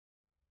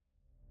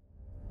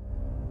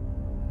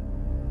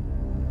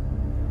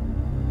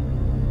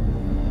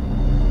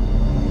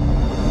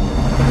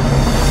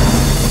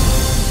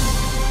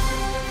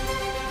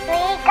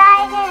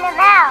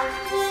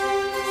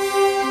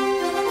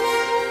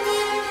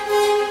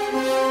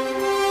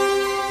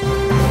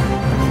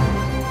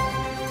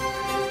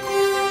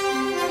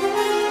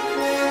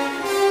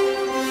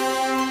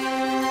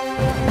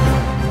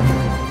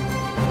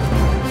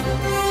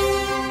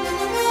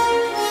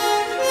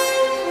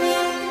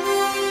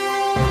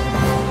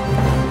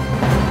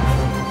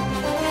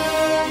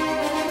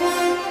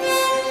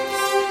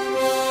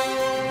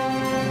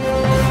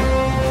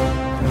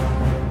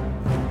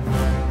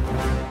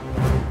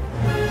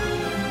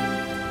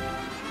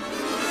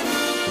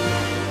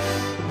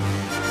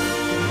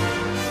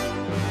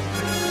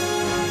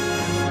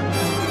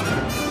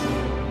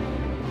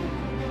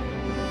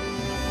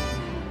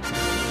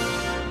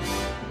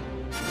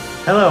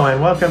Hello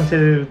and welcome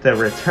to the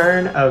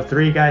return of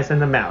Three Guys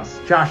and the Mouse.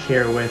 Josh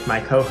here with my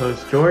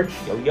co-host George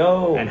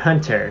Yo. and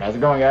Hunter. How's it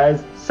going,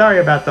 guys? Sorry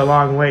about the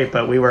long wait,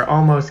 but we were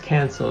almost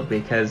canceled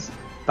because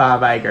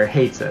Bob Iger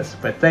hates us.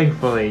 But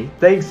thankfully,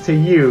 thanks to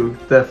you,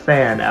 the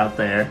fan out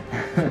there,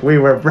 we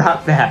were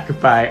brought back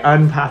by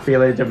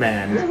unpopular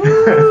demand.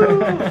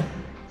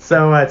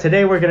 So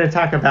today we're going to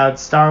talk about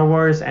Star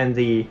Wars and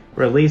the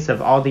release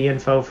of all the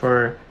info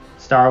for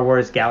Star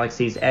Wars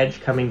Galaxy's Edge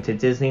coming to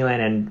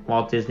Disneyland and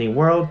Walt Disney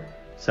World.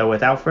 So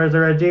without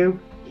further ado,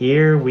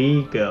 here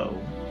we go.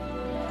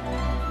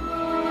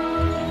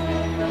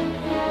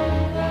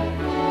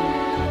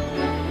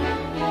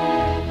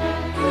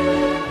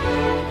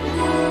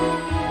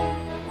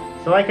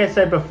 So like I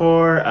said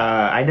before,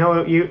 I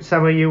know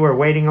some of you were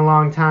waiting a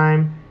long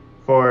time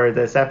for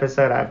this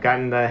episode. I've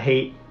gotten the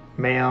hate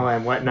mail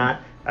and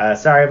whatnot.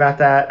 Sorry about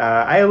that.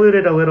 I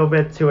alluded a little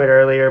bit to it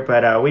earlier,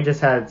 but we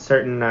just had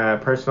certain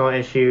personal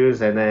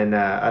issues and then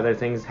other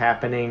things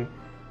happening.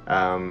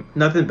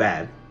 Nothing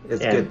bad.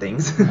 It's good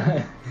things.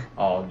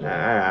 All good.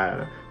 I don't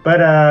know.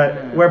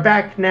 But we're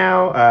back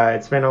now.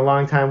 It's been a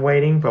long time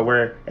waiting, but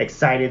we're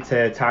excited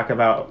to talk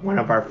about one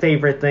of our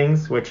favorite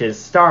things, which is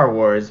Star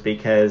Wars,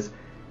 because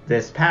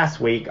this past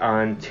week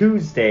on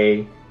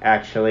Tuesday,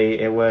 actually,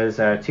 it was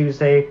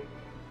Tuesday.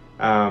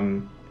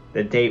 The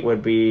date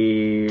would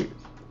be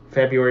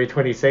February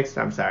 26th.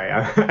 I'm sorry,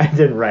 I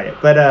didn't write it.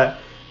 But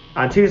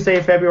on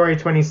Tuesday, February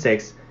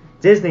 26th,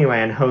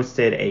 Disneyland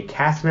hosted a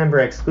cast member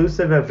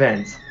exclusive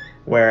event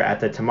where at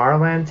the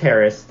Tomorrowland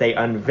Terrace, they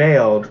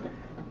unveiled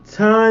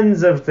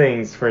tons of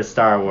things for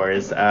Star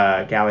Wars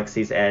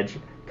Galaxy's Edge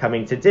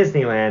coming to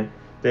Disneyland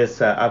this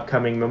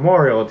upcoming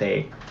Memorial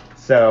Day.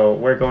 So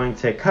we're going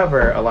to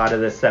cover a lot of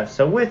this stuff.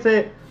 So with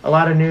it, a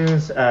lot of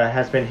news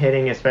has been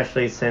hitting,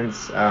 especially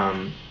since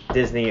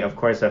Disney, of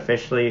course,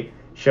 officially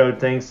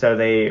showed things. So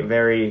they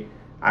very,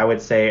 I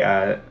would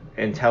say,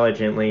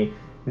 intelligently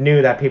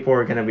knew that people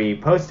were going to be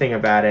posting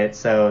about it.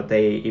 So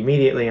they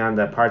immediately on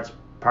the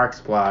Parks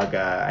blog,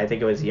 I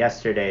think it was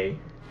yesterday,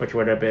 which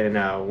would have been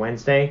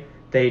Wednesday,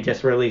 they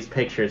just released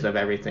pictures of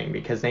everything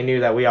because they knew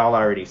that we all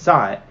already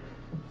saw it.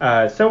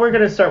 So we're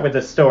going to start with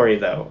the story,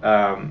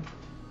 though.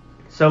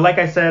 So like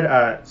I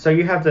said, so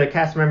you have the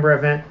cast member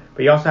event,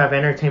 but you also have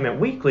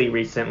Entertainment Weekly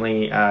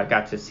recently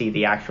got to see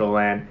the actual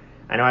land.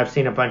 I know I've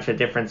seen a bunch of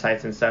different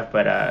sites and stuff,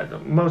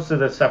 but most of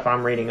the stuff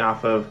I'm reading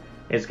off of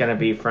is going to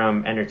be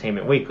from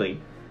Entertainment Weekly.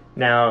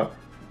 Now,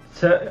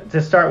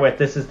 to start with,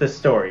 this is the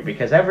story,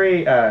 because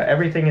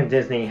everything in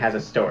Disney has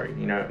a story.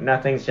 You know,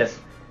 nothing's just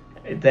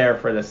there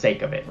for the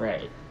sake of it.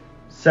 Right.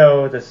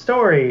 So the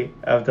story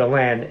of the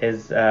land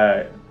is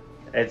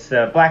it's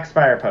the Black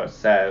Spire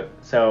Post.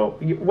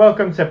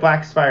 Welcome to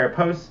Black Spire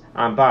Post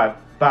on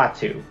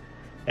Batuu.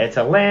 It's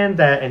a land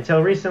that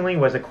until recently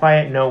was a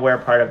quiet nowhere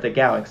part of the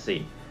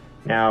galaxy.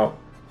 Now,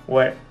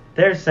 what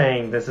they're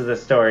saying, this is a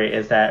story,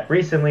 is that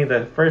recently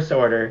the First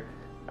Order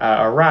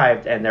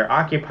arrived and they're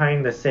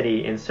occupying the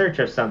city in search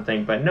of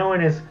something, but no one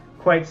is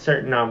quite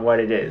certain on what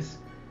it is.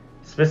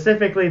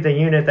 Specifically, the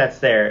unit that's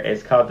there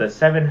is called the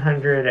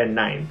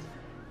 709th.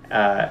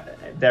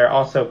 They're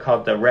also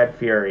called the Red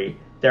Fury.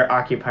 They're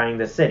occupying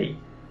the city.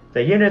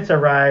 The units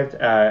arrived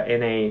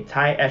in a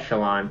TIE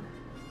Echelon,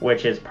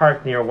 which is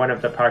parked near one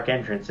of the park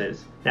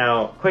entrances.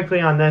 Now, quickly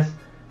on this,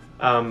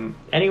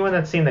 anyone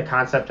that's seen the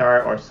concept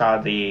art or saw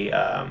the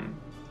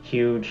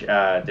huge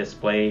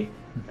display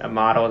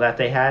model that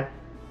they had,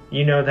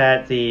 you know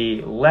that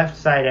the left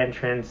side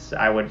entrance,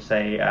 I would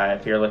say,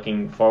 if you're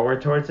looking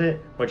forward towards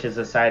it, which is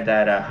the side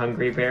that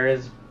Hungry Bear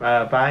is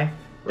by,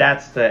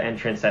 that's the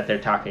entrance that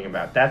they're talking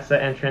about. That's the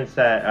entrance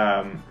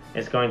that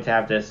is going to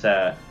have this,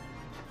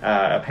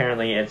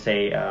 apparently it's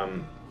a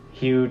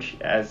huge,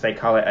 as they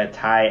call it, a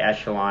TIE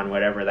Echelon,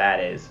 whatever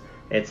that is.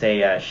 It's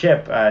a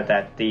ship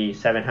that the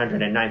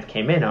 709th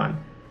came in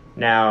on.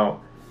 Now,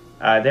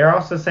 they're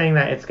also saying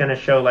that it's going to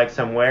show like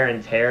some wear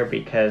and tear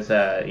because,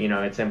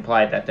 it's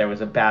implied that there was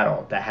a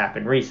battle that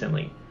happened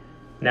recently.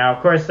 Now,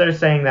 of course, they're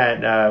saying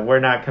that we're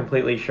not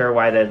completely sure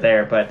why they're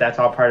there, but that's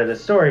all part of the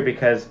story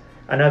because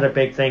another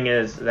big thing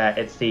is that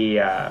it's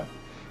an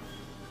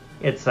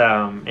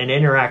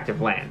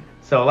interactive land.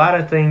 So a lot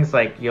of things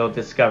like you'll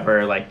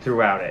discover like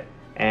throughout it,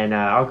 and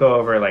I'll go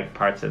over like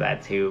parts of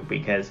that too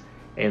because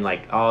in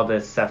like all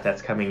this stuff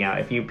that's coming out,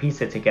 if you piece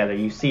it together,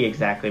 you see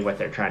exactly what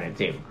they're trying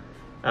to do.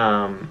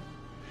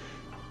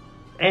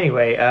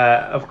 Anyway,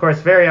 of course,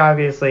 very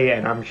obviously,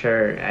 and I'm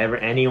sure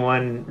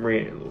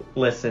anyone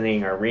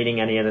listening or reading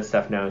any of this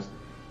stuff knows,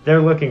 they're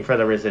looking for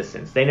the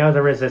Resistance. They know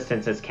the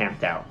Resistance is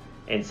camped out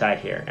inside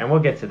here, and we'll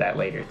get to that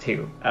later,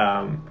 too.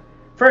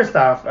 First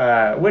off,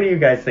 what do you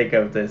guys think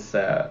of this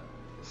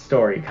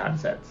story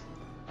concept?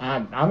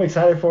 I'm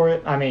excited for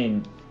it. I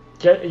mean,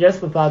 just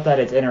the thought that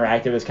it's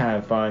interactive is kind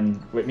of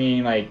fun.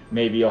 Meaning, like,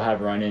 maybe you'll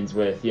have run-ins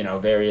with,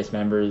 various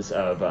members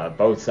of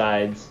both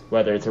sides,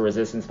 whether it's a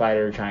Resistance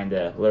fighter trying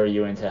to lure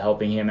you into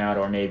helping him out,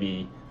 or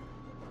maybe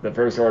the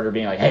First Order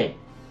being like, hey,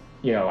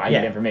 I Yeah.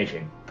 get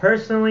information.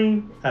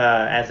 Personally,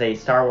 as a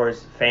Star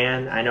Wars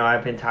fan, I know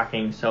I've been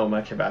talking so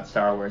much about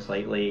Star Wars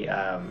lately.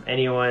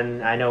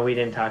 Anyone, I know we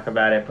didn't talk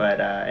about it, but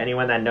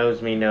anyone that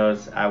knows me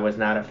knows I was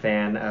not a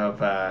fan of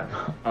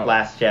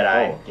Last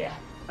Jedi. Oh, yeah.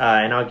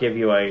 And I'll give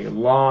you a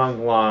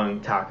long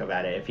talk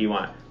about it if you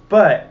want.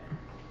 But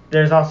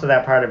there's also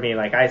that part of me,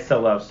 like, I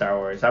still love Star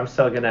Wars. I'm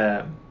still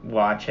gonna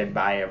watch and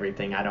buy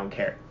everything. I don't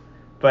care.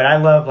 But I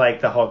love,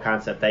 like, the whole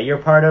concept that you're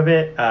part of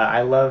it.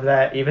 I love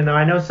that, even though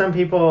I know some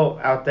people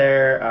out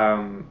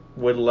there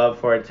would love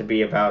for it to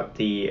be about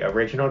the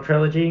original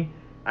trilogy.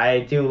 I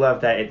do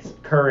love that it's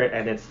current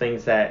and it's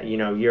things that,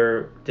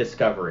 you're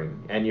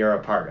discovering and you're a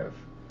part of.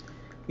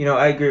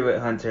 I agree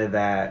with Hunter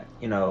that,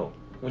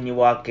 when you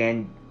walk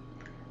in,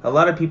 a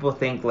lot of people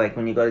think, like,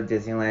 when you go to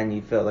Disneyland,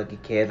 you feel like a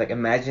kid. Like,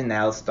 imagine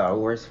now a Star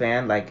Wars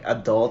fan, like,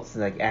 adults,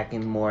 like,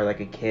 acting more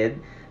like a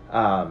kid.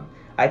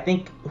 I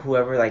think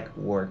whoever, like,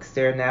 works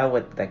there now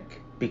with,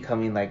 like,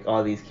 becoming, like,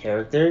 all these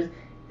characters,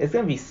 it's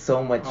going to be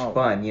so much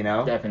fun,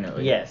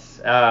 Definitely. Yes,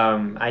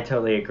 I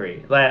totally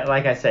agree.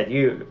 Like I said,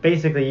 you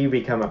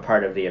become a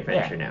part of the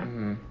adventure now.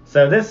 Mm-hmm.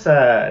 So this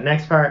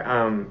next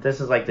part, this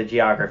is like the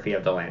geography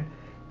of the land.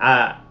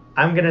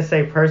 I'm going to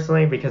say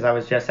personally, because I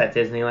was just at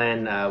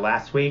Disneyland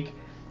last week,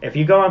 if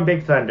you go on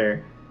Big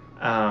Thunder,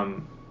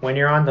 when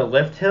you're on the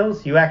lift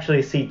hills, you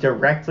actually see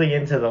directly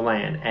into the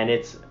land, and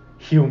it's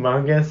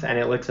humongous, and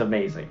it looks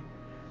amazing.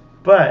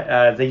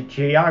 But the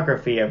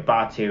geography of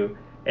Batuu,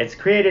 it's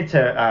created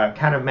to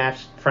kind of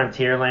match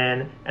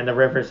Frontierland and the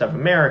rivers of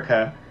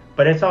America,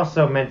 but it's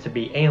also meant to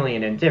be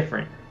alien and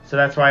different. So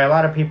that's why a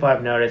lot of people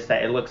have noticed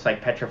that it looks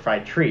like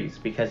petrified trees,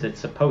 because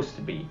it's supposed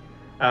to be.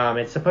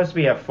 It's supposed to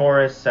be a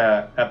forest,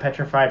 a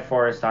petrified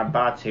forest on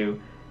Batuu,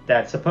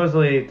 that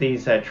supposedly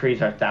these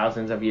trees are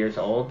thousands of years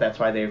old. That's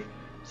why they've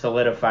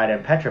solidified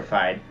and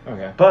petrified.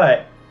 Okay.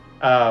 But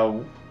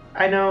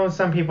I know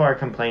some people are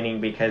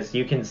complaining because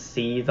you can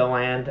see the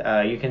land.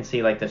 You can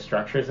see, like, the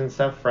structures and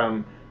stuff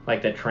from,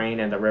 like, the train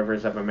and the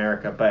rivers of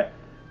America. But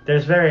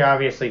there's very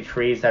obviously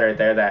trees that are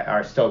there that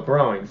are still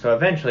growing. So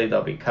eventually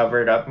they'll be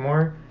covered up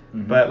more.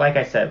 Mm-hmm. But like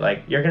I said,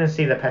 like, you're going to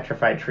see the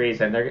petrified trees,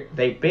 and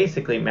they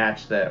basically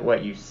match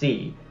what you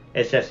see.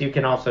 It's just you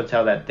can also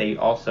tell that they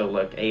also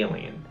look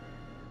alien.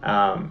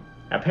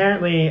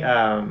 Apparently,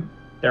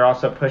 they're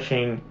also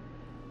pushing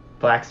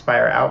Black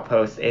Spire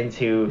Outpost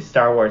into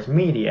Star Wars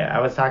media. I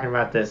was talking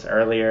about this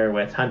earlier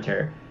with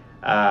Hunter.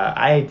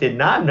 I did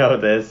not know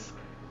this.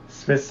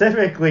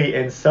 Specifically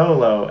in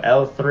Solo,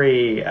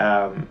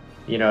 L3,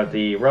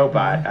 the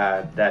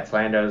robot that's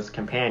Lando's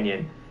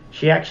companion,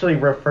 she actually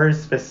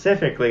refers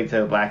specifically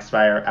to Black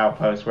Spire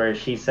Outpost, where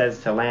she says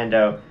to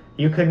Lando,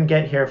 "You couldn't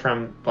get here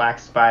from Black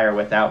Spire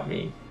without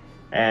me."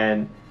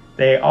 And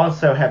they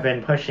also have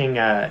been pushing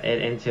it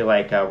into,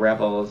 like,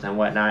 Rebels and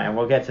whatnot, and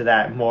we'll get to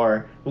that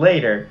more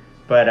later.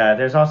 But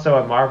there's also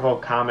a Marvel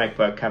comic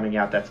book coming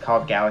out that's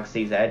called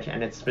Galaxy's Edge,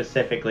 and it's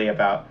specifically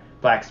about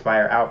Black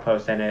Spire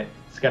Outpost, and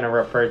it's going to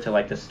refer to,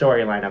 like, the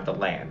storyline of the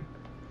land.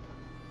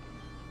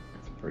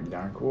 It's pretty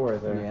darn cool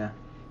right there. Yeah.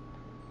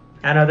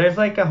 I know there's,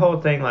 like, a whole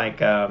thing,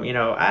 like,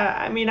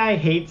 I mean, I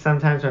hate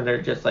sometimes when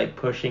they're just, like,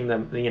 pushing the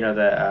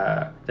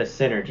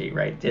synergy,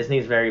 right?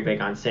 Disney's very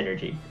big on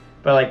synergy.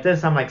 But, like,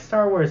 this, I'm like,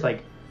 Star Wars,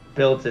 like,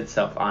 builds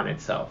itself on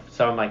itself.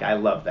 So I'm like, I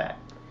love that.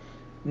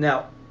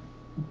 Now,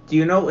 do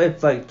you know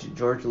if, like,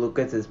 George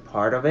Lucas is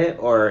part of it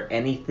or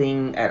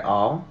anything at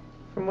all?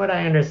 From what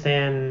I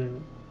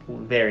understand,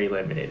 very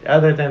limited.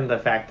 Other than the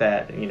fact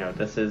that,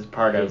 this is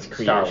part of His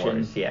Star creation.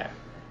 Wars. Yeah.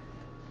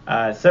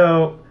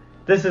 So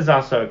this is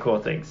also a cool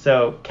thing.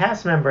 So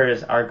cast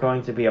members are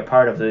going to be a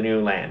part of the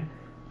new land.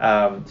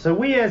 So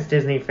we as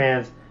Disney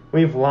fans,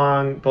 we've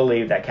long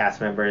believed that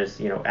cast members,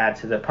 add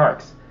to the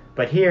parks.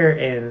 But here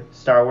in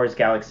Star Wars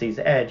Galaxy's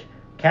Edge,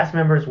 cast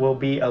members will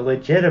be a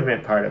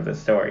legitimate part of the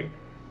story.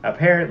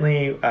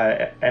 Apparently,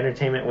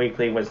 Entertainment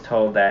Weekly was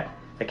told that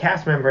the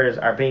cast members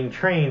are being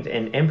trained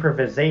in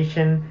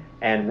improvisation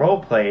and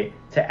roleplay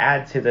to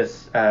add to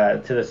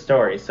the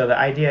story. So the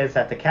idea is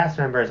that the cast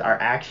members are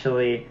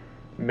actually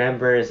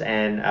members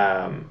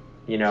and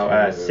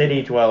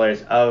city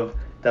dwellers of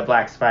the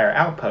Black Spire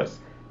Outpost.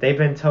 They've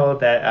been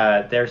told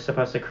that they're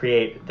supposed to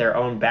create their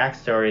own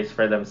backstories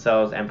for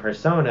themselves and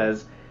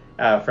personas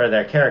for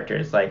their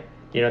characters. Like,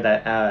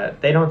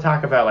 that they don't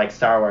talk about, like,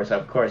 Star Wars,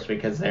 of course,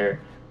 because they're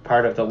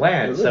part of the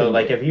land. So,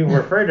 like, if you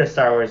refer to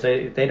Star Wars,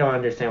 they don't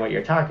understand what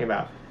you're talking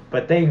about.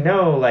 But they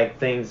know, like,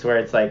 things where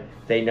it's like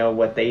they know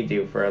what they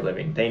do for a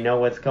living. They know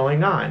what's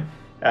going on.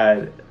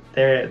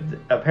 They're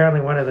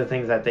apparently one of the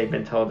things that they've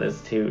been told is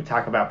to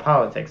talk about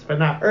politics, but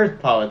not Earth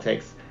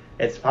politics.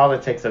 It's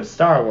politics of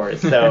Star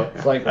Wars. So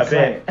It's like a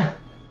bit.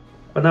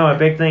 Well, no, a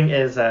big thing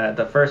is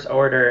the First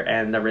Order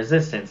and the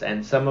Resistance,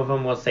 and some of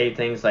them will say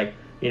things like,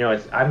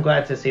 I'm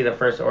glad to see the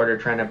First Order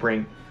trying to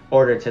bring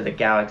order to the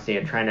galaxy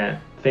and trying to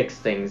fix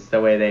things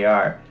the way they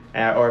are.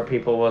 Or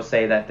people will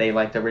say that they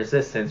like the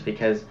Resistance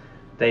because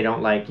they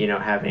don't like,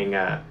 having,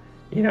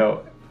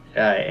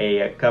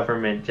 a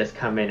government just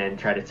come in and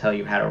try to tell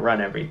you how to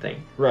run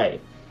everything. Right.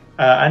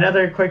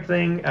 Another quick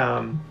thing,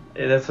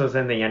 this was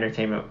in the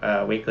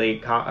Entertainment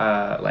Weekly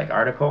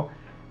article.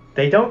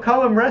 They don't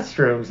call them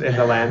restrooms in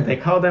the land. They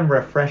call them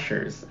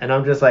refreshers, and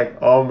I'm just like,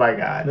 oh my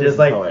god, This just is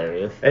like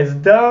hilarious. it's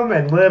dumb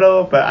and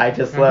little, but I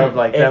just love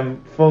like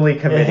them fully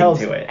It committing helps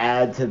to it.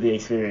 add to the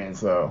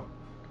experience, though.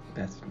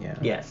 Yeah.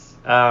 Yes.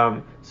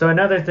 So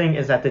another thing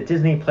is that the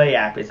Disney Play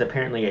app is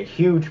apparently a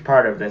huge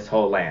part of this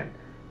whole land.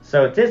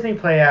 So Disney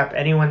Play app,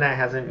 anyone that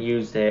hasn't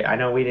used it, I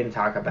know we didn't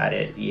talk about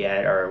it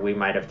yet, or we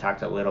might have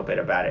talked a little bit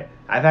about it.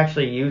 I've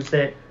actually used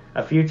it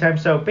a few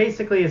times. So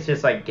basically, it's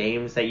just like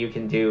games that you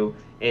can do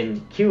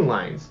in queue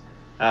lines.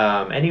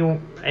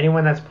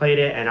 Anyone that's played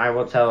it, and I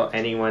will tell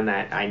anyone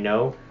that I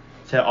know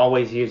to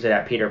always use it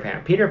at Peter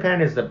Pan. Peter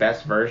Pan is the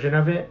best version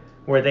of it,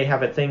 where they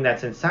have a thing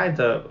that's inside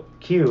the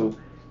queue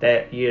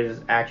that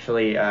is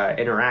actually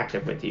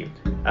interactive with you.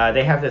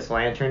 They have this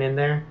lantern in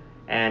there,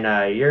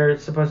 and you're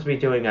supposed to be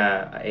doing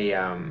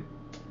a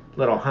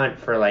little hunt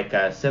for like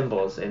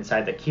symbols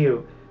inside the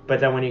queue. But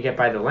then when you get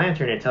by the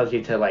lantern, it tells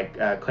you to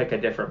like click a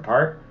different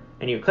part,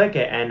 and you click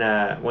it,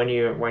 and when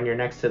you're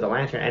next to the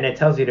lantern, and it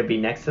tells you to be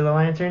next to the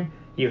lantern,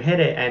 you hit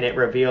it, and it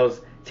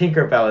reveals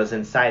Tinkerbell is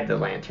inside the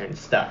lantern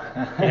stuff.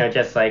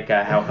 Just like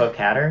how Hook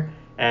had her,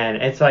 and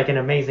it's like an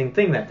amazing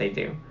thing that they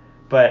do.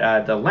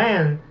 But the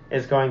land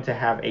is going to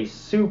have a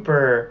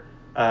super,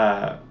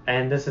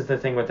 and this is the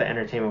thing with the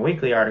Entertainment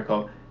Weekly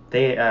article.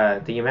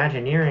 The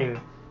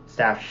Imagineering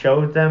staff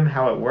showed them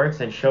how it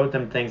works and showed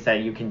them things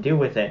that you can do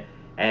with it.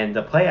 And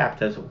the Play app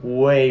does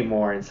way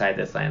more inside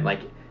this land. Like,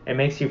 it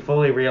makes you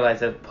fully realize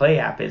that the Play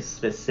app is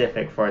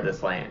specific for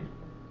this land.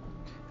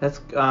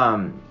 That's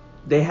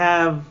they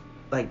have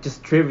like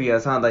just trivia.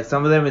 It's not like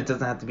some of them it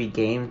doesn't have to be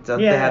games.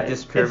 They have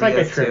just trivia it's like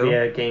a too?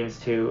 trivia games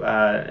too.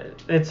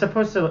 It's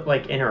supposed to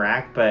like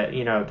interact, but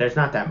there's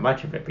not that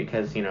much of it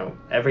because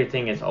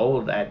everything is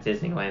old at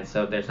Disneyland,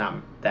 so there's not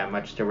that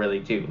much to really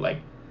do. Like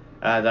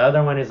the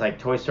other one is like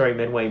Toy Story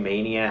Midway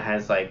Mania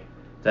has like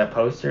the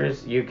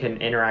posters. You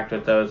can interact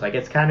with those. Like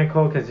it's kind of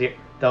cool because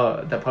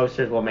the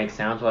posters will make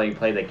sounds while you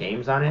play the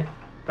games on it.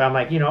 But I'm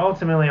like,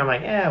 ultimately I'm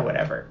like,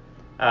 whatever.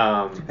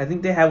 I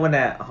think they had one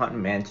at Haunted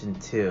Mansion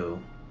too.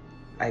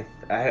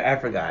 I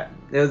forgot.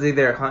 It was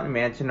either Haunted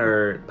Mansion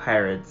or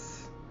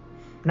Pirates.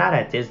 Not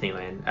at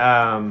Disneyland.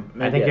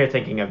 I think you're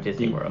thinking of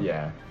Disney World.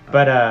 Yeah.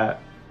 But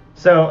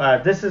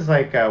so this is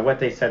like what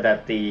they said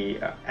that the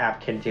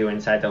app can do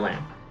inside the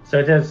land. So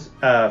it does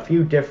a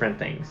few different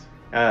things.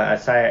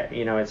 Aside,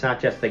 it's not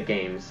just the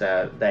games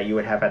that you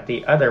would have at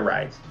the other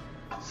rides.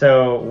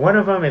 So one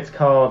of them, it's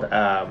called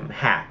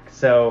Hack.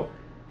 So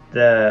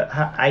the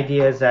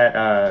idea is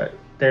that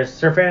there's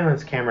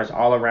surveillance cameras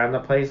all around the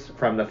place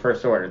from the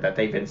First Order that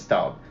they've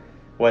installed.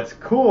 What's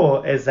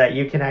cool is that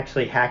you can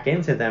actually hack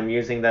into them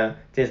using the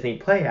Disney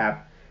Play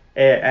app.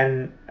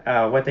 And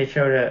what they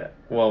showed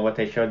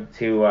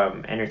to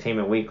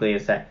Entertainment Weekly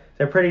is that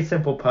they're pretty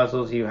simple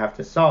puzzles you have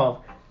to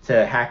solve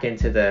to hack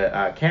into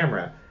the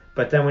camera.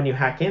 But then when you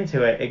hack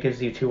into it, it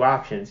gives you two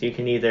options. You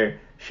can either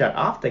shut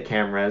off the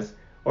cameras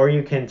or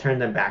you can turn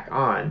them back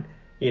on.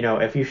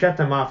 If you shut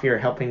them off, you're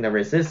helping the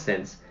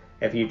Resistance.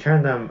 If you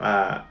turn them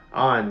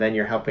on, then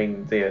you're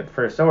helping the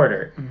First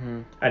Order.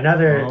 Mm-hmm.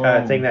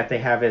 Another thing that they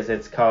have is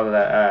it's called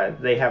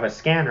they have a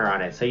scanner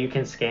on it, so you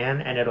can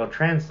scan and it'll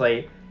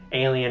translate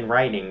alien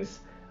writings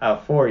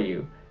for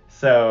you.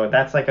 So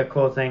that's like a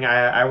cool thing.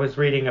 I was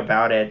reading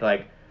about it.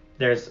 Like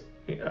there's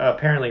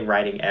apparently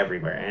writing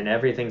everywhere, and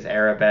everything's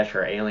Arabic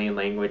or alien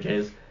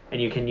languages,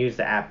 and you can use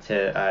the app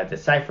to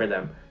decipher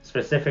them.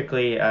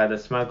 Specifically, the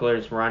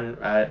Smuggler's Run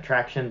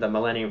attraction, the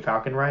Millennium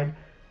Falcon ride.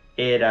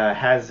 It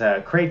has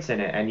crates in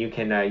it, and you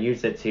can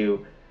use it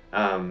to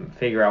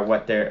figure out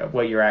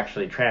what you're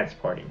actually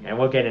transporting, and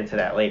we'll get into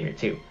that later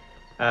too.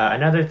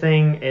 Another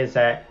thing is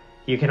that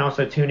you can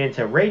also tune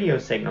into radio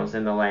signals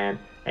in the land,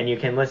 and you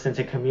can listen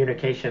to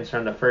communications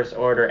from the First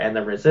Order and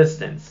the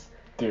Resistance.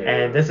 Dude.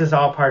 And this is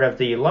all part of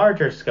the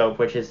larger scope,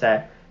 which is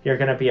that you're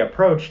going to be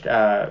approached,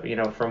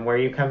 from where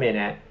you come in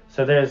at.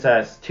 So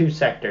there's two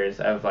sectors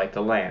of like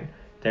the land.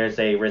 There's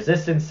a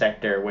Resistance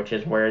sector, which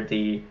is where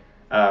the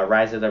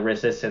Rise of the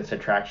Resistance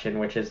attraction,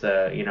 which is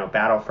the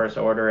Battle First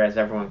Order, as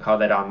everyone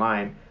called it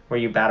online, where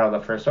you battle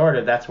the First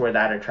Order. That's where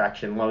that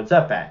attraction loads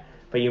up at.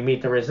 But you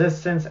meet the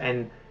Resistance,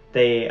 and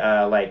they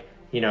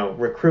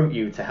recruit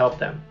you to help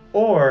them,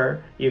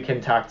 or you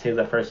can talk to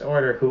the First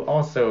Order, who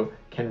also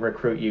can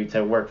recruit you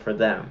to work for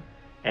them.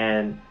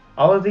 And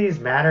all of these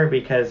matter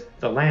because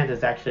the land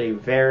is actually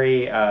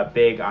very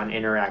big on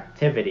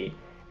interactivity,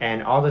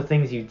 and all the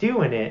things you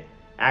do in it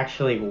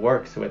actually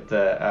works with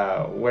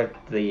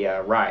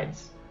the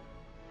rides.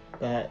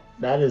 That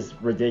is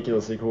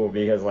ridiculously cool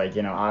because,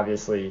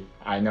 obviously,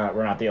 I know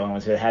we're not the only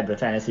ones who had the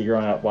fantasy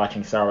growing up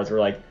watching Star Wars. We're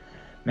like,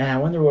 man, I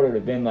wonder what it would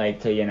have been like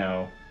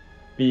to,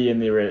 be in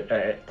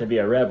to be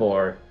a rebel,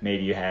 or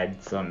maybe you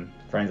had some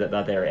friends that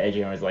thought they were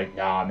edgy and was like,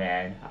 nah,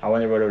 man, I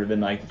wonder what it would have been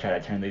like to try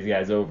to turn these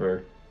guys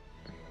over.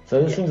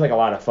 So this seems like a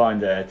lot of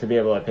fun to be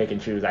able to pick and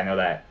choose. I know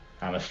that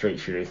I'm a straight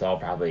shooter, so I'll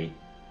probably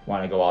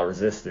want to go all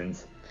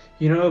Resistance.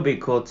 It would be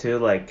cool too,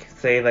 like,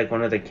 say, like,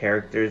 one of the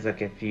characters,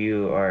 like, if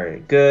you are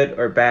good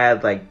or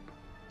bad, like,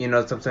 you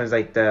know, sometimes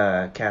like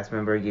the cast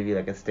member give you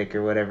like a sticker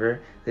or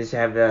whatever. They should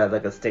have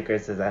like a sticker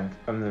that says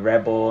I'm the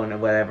rebel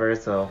and whatever.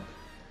 So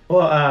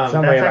Well,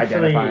 Some way of that's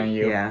identifying actually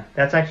you. yeah.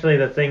 that's actually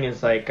the thing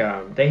is like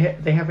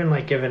they haven't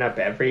like given up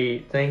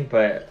everything,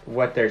 but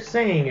what they're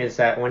saying is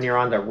that when you're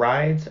on the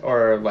rides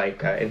or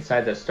like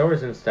inside the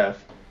stores and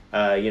stuff,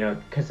 you know,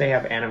 because they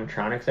have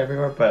animatronics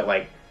everywhere, but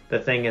like the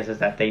thing is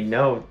that they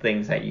know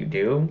things that you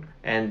do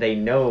and they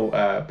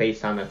know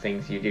based on the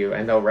things you do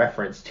and they'll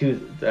reference to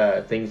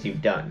the things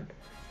you've done,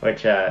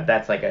 which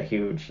that's like a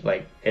huge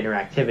like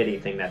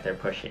interactivity thing that they're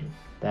pushing.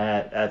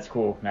 That's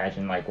cool.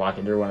 Imagine like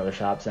walking through one of the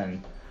shops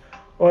and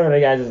one of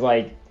the guys is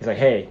like, he's like,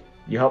 hey,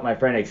 you helped my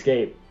friend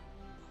escape.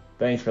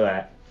 Thanks for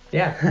that.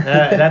 Yeah,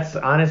 that's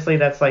honestly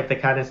that's like the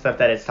kind of stuff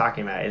that it's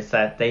talking about. Is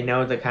that they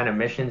know the kind of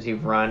missions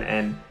you've run,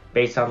 and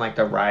based on like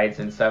the rides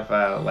and stuff,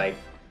 like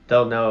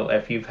they'll know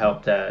if you've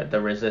helped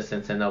the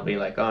resistance, and they'll be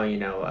like, oh, you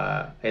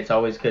know, it's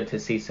always good to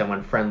see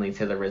someone friendly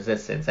to the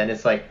resistance, and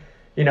it's like,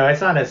 you know,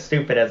 it's not as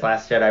stupid as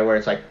Last Jedi where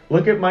it's like,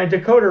 look at my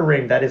decoder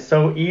ring that is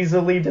so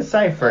easily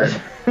deciphered.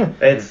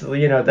 It's,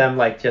 you know, them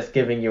like just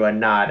giving you a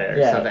nod or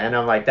Yeah. something, and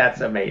I'm like,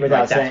 that's amazing.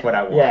 Without Like, that's saying- what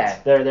I want. Yeah,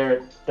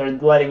 they're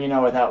letting you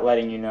know without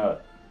letting you know,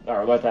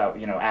 or without,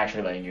 you know,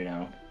 actually letting you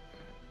know.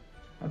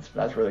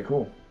 That's really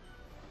cool.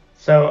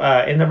 So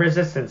in the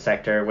resistance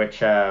sector,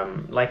 which,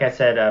 like I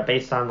said,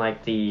 based on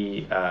like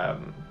the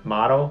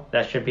model,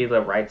 that should be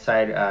the right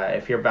side.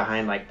 If you're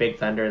behind like Big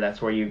Thunder, that's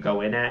where you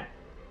go in at,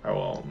 or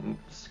well,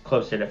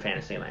 closer to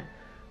Fantasyland.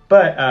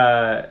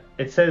 But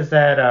it says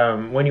that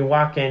when you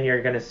walk in,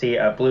 you're gonna see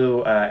a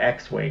blue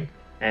X-wing,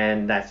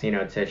 and that's, you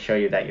know, to show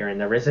you that you're in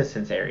the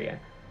resistance area.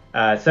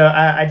 So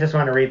I just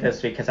want to read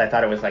this because I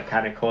thought it was like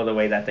kind of cool the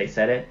way that they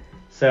said it.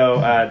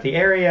 So the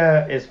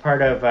area is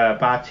part of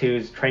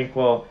Batu's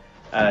tranquil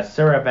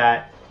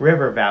Surabat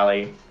River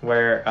Valley,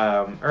 where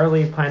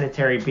early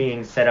planetary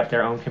beings set up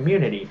their own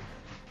community.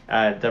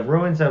 The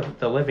ruins of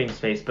the living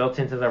space built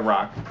into the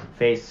rock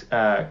face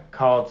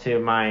call to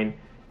mind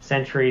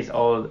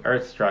centuries-old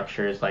Earth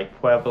structures like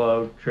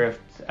Pueblo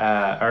drifts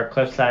or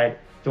cliffside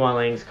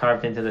dwellings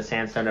carved into the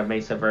sandstone of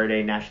Mesa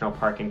Verde National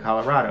Park in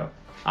Colorado.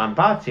 On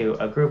Batu,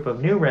 a group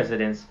of new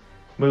residents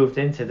moved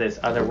into this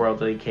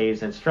otherworldly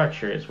caves and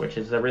structures, which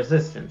is the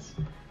Resistance.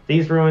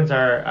 These ruins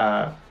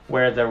are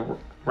where the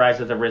Rise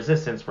of the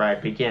Resistance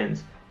ride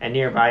begins, and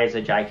nearby is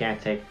a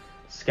gigantic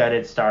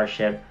scudded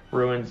starship,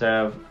 ruins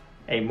of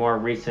a more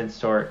recent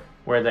sort,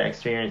 where the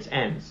experience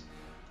ends.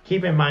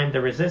 Keep in mind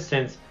the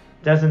Resistance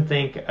doesn't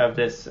think of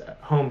this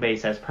home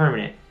base as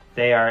permanent.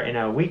 They are in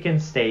a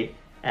weakened state,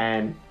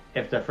 and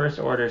if the First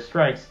Order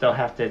strikes, they'll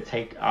have to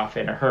take off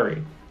in a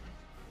hurry.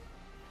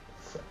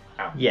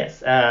 Yes.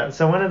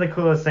 So one of the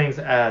coolest things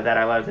that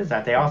I loved is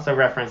that they also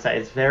reference that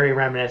it's very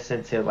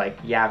reminiscent to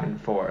like Yavin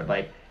 4.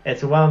 Like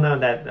it's well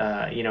known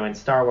that you know, in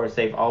Star Wars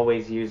they've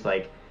always used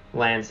like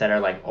lands that are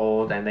like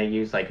old, and they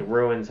use like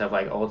ruins of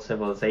like old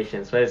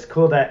civilizations. But it's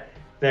cool that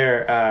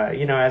they're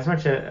you know, as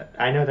much as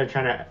I know they're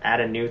trying to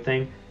add a new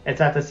thing,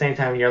 it's at the same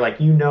time you're like,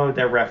 you know,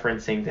 they're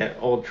referencing the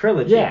old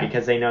trilogy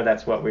because they know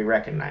that's what we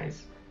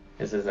recognize.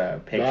 This is a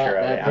picture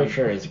of it. That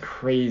picture is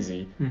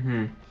crazy.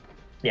 Mm-hmm.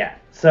 Yeah.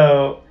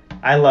 So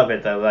I love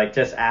it though, like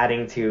just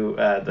adding to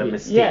the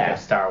mystique of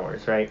Star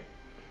Wars, right?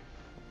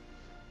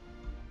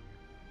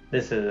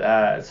 This is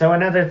so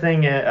another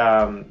thing.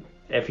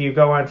 If you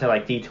go on to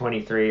like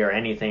D23 or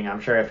anything,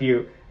 I'm sure if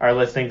you are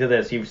listening to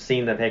this, you've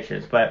seen the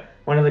pictures. But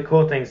one of the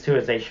cool things too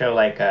is they show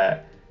like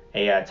a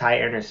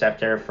TIE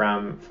Interceptor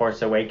from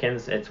Force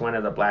Awakens. It's one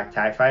of the black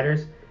TIE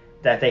fighters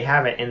that they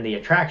have it in the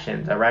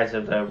attraction, the Rise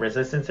of the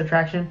Resistance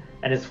attraction,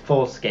 and it's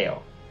full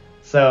scale.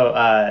 So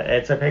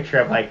it's a picture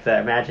of like the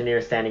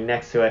Imagineer standing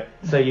next to it,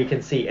 so you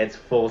can see it's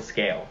full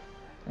scale.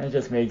 It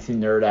just makes you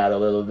nerd out a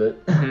little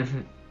bit.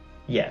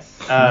 Yes.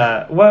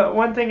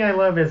 One thing I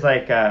love is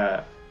like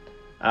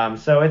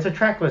so it's a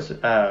trackless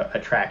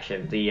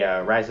attraction, the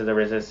Rise of the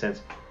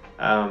Resistance.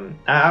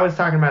 I was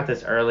talking about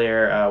this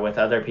earlier with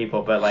other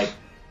people, but like,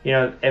 you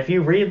know, if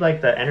you read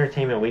like the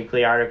Entertainment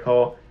Weekly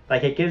article,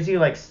 like it gives you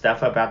like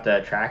stuff about the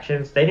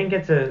attractions. They didn't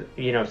get to,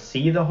 you know,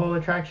 see the whole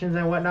attractions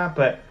and whatnot,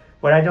 but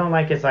what I don't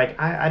like is like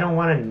I don't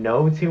want to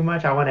know too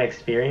much. I want to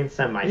experience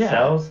them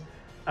myself.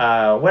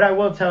 Yeah. What I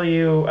will tell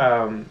you,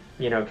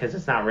 you know, because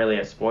it's not really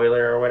a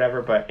spoiler or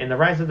whatever, but in the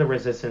Rise of the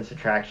Resistance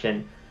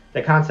attraction,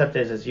 the concept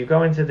is you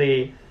go into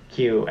the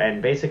queue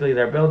and basically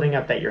they're building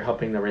up that you're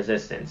helping the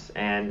Resistance,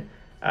 and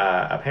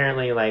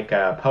apparently like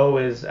Poe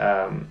is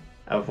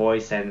a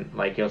voice, and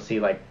like you'll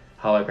see like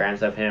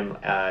holograms of him.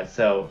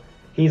 So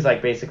he's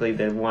like basically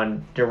the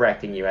one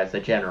directing you as the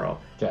general.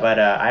 Yeah. But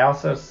I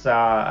also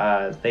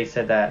saw they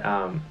said that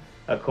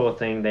a cool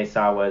thing they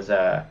saw was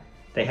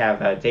they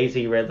have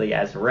Daisy Ridley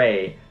as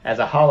Rey as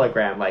a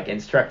hologram, like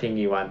instructing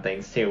you on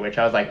things too, which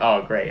I was like,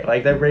 oh great,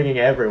 like they're bringing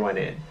everyone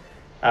in.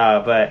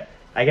 But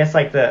I guess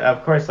like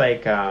of course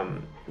like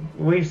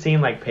we've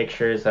seen like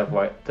pictures of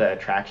what the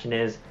attraction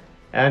is,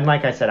 and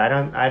like I said,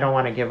 I don't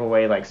want to give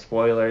away like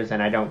spoilers,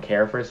 and I don't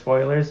care for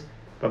spoilers.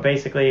 But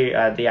basically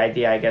the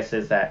idea I guess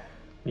is that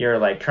you're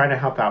like trying to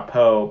help out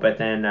Poe, but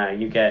then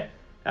you get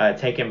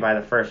taken by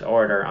the First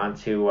Order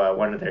onto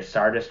one of their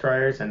Star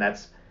Destroyers, and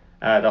that's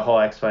the whole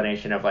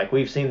explanation of like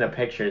we've seen the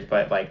pictures,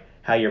 but like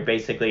how you're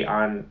basically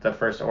on the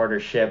First Order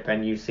ship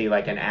and you see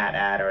like an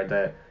AT-AT or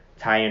the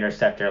TIE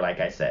Interceptor, like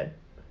I said.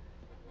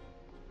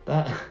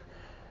 That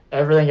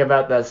everything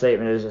about that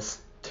statement is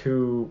just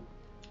too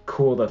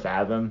cool to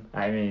fathom.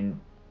 I mean,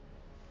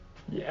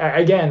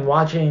 again,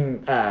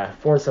 watching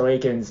Force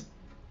Awakens,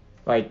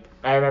 like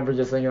I remember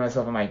just thinking to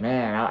myself, I'm like,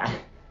 man,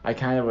 I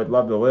kind of would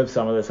love to live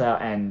some of this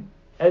out, and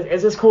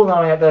it's just cool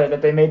knowing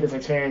that they made this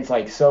experience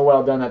like so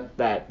well done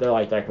that they're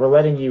like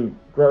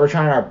we're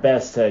trying our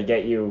best to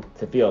get you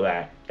to feel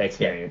that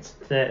experience.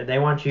 Yeah. They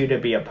want you to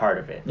be a part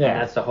of it. Yeah,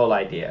 and that's the whole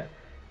idea.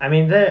 I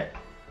mean,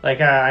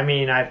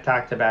 I've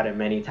talked about it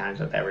many times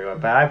with everyone,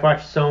 but I've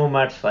watched so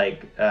much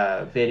like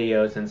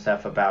videos and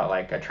stuff about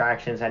like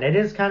attractions, and it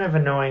is kind of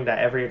annoying that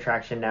every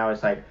attraction now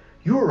is like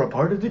you're a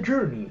part of the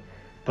journey.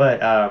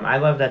 But I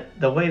love that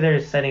the way they're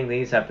setting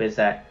these up is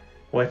that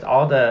with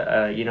all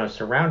the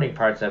surrounding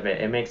parts of it,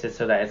 it makes it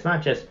so that it's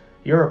not just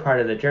you're a part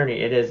of the journey.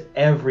 It is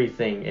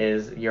everything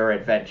is your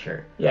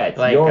adventure. Yeah, it's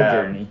like, your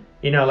journey.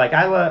 Like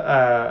I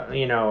love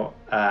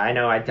I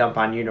know I dump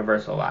on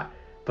Universal a lot,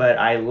 but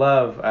I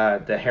love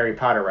the Harry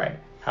Potter ride.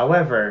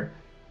 However,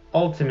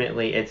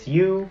 ultimately it's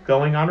you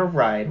going on a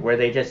ride where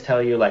they just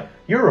tell you like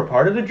you're a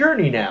part of the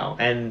journey now,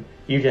 and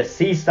you just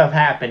see stuff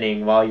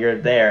happening while you're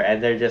there,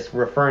 and they're just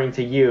referring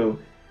to you.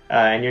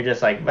 And you're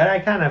just like, but I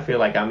kind of feel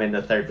like I'm in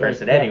the third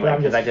person anyway,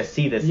 because I just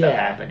see this stuff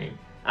happening.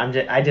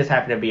 I just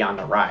happen to be on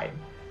the ride.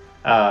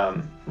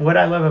 What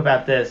I love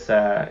about this,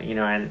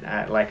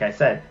 like I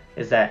said,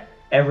 is that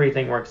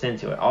everything works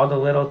into it. All the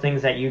little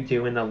things that you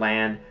do in the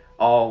land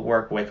all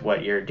work with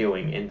what you're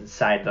doing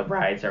inside the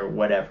rides or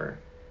whatever.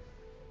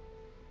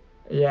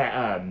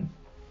 Yeah.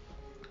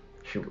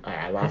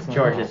 I lost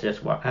George is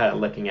just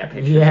looking at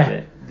pictures of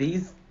it.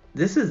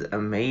 This is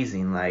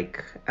amazing.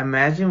 Like,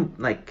 imagine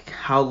like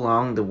how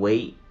long the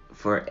wait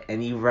for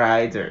any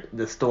rides or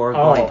the store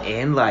going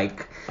in.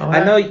 Like,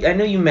 I know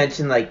you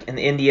mentioned like in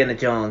Indiana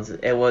Jones,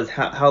 it was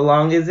how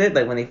long is it?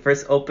 Like when they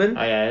first opened?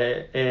 Oh yeah,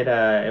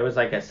 it was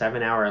like a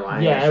 7-hour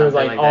line. Yeah, or it was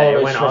like that.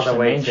 It went all the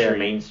way to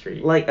Main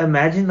Street. Like,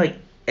 imagine like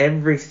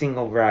every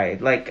single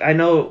ride. Like I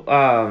know,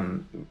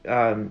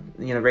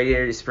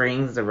 Radiator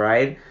Springs, the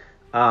ride.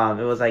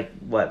 It was like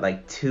what,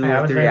 like 2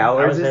 or 3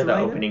 hours. I was there the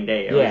opening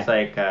day. It was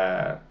like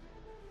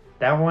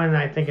that one.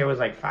 I think it was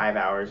like 5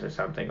 hours or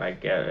something.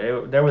 Like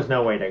there was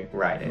no way to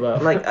ride it. Well,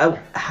 like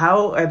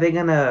how are they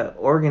gonna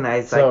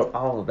organize like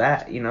all of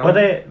that? Well,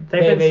 they've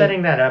been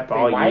setting that up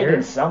all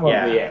year. Some of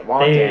the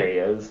walk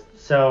areas.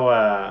 So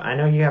I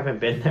know you haven't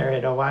been there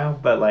in a while,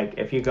 but like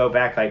if you go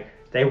back, like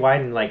they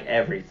widen like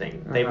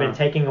everything. They've been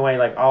taking away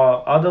like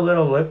all the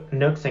little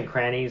nooks and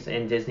crannies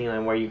in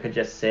Disneyland where you could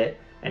just sit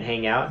and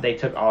hang out. They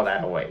took all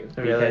that away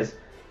because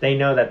they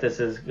know that this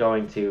is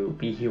going to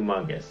be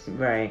humongous.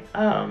 Right.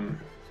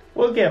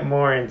 We'll get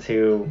more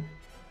into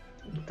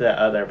the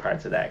other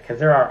parts of that because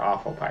there are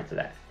awful parts of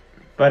that.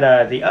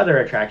 But the other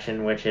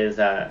attraction, which is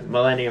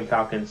Millennium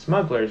Falcon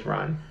Smuggler's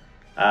Run.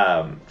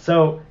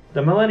 So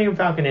the Millennium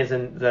Falcon is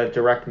in the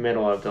direct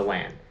middle of the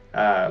land.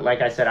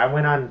 Like I said, I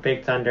went on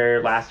Big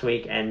Thunder last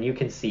week, and you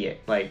can see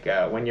it. Like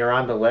when you're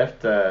on the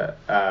lift,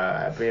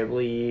 I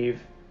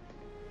believe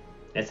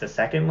it's the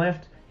second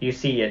lift, you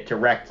see it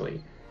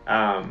directly.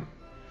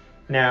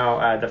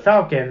 Now, the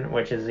Falcon,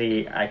 which is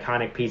the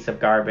iconic piece of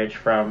garbage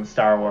from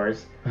Star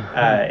Wars,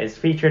 is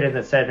featured in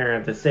the center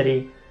of the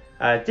city.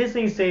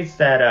 Disney states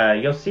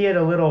that you'll see it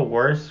a little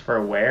worse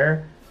for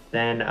wear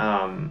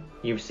than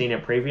you've seen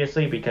it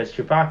previously because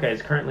Chewbacca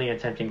is currently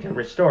attempting to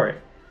restore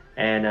it.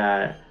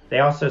 And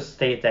they also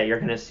state that you're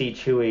going to see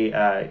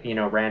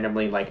Chewie,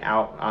 randomly like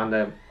out on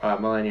the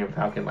Millennium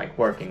Falcon, like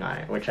working on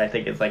it, which I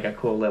think is like a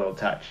cool little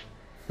touch.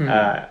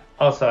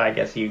 Also, I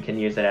guess you can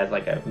use it as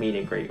like a meet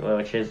and greet,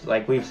 which is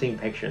like we've seen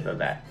pictures of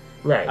that.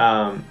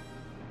 Right.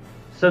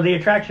 So the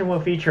attraction will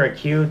feature a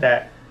queue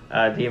that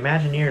the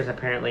Imagineers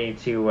apparently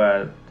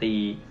to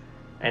the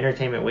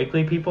Entertainment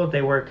Weekly people,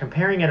 they were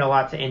comparing it a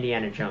lot to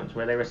Indiana Jones,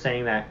 where they were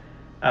saying that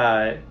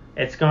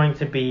it's going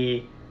to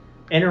be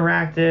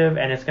interactive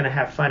and it's going to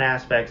have fun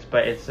aspects,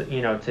 but it's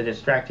to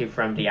distract you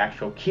from the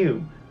actual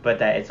queue, but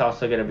that it's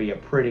also going to be a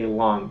pretty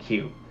long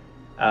queue.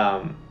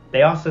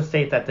 They also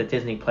state that the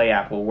Disney Play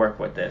app will work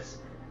with this.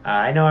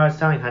 I know I was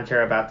telling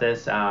Hunter about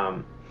this.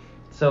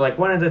 So like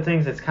one of the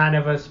things, it's kind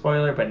of a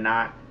spoiler, but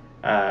not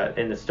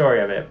in the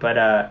story of it.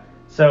 But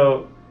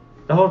so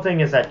the whole thing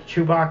is that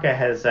Chewbacca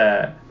has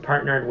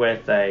partnered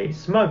with a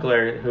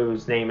smuggler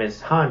whose name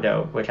is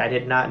Hondo, which I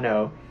did not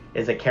know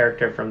is a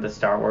character from the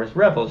Star Wars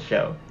Rebels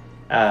show.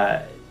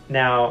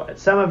 Now,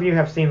 some of you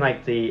have seen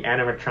like the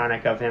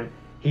animatronic of him.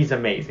 He's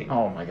amazing.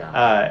 Oh my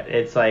god.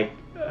 It's like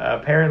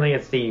apparently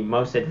it's the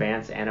most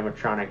advanced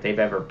animatronic they've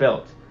ever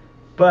built.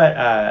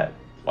 But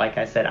like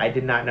I said, I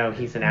did not know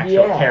he's an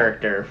actual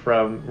character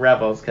from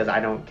Rebels because I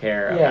don't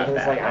care about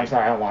that. Like, I'm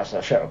sorry, I don't watch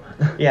that show.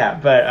 Yeah,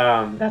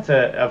 but that's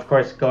of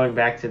course going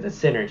back to the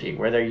synergy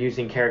where they're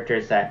using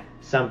characters that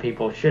some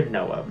people should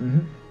know of.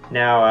 Mm-hmm.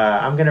 Now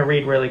I'm gonna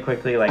read really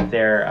quickly like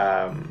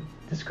their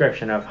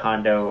description of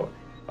Hondo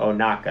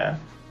Ohnaka.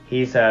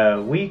 He's a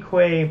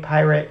Weequay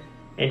pirate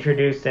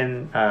introduced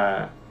in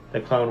the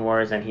Clone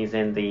Wars, and he's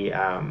in the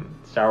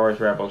Star Wars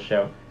Rebels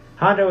show.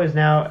 Hondo is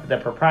now the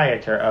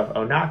proprietor of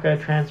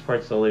Ohnaka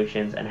Transport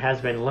Solutions and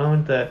has been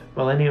loaned the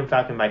Millennium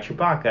Falcon by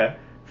Chewbacca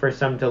for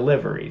some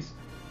deliveries.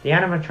 The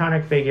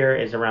animatronic figure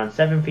is around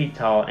 7 feet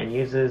tall and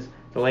uses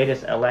the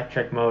latest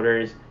electric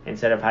motors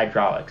instead of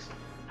hydraulics.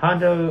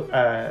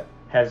 Hondo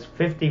has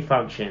 50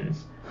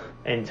 functions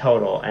in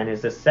total and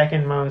is the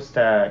second most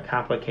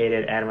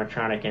complicated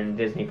animatronic in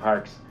Disney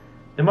parks.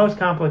 The most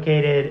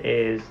complicated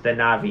is the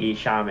Na'vi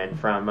shaman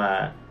from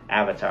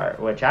Avatar,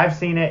 which I've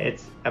seen it.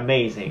 It's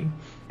amazing.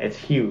 It's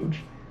huge.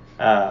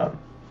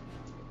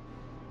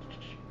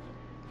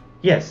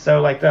 Yes, so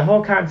like the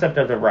whole concept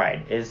of the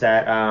ride is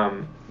that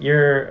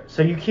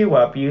you queue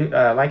up.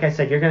 Like I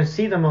said, you're going to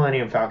see the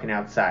Millennium Falcon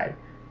outside.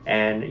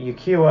 And you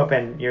queue up,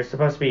 and you're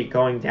supposed to be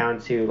going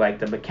down to like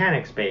the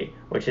mechanics bay,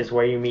 which is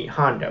where you meet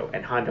Hondo,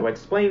 and Hondo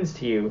explains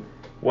to you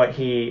what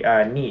he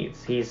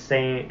needs. He's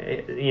saying,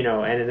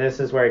 and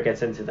this is where it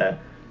gets into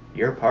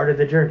you're part of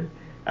the journey.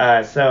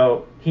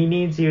 So he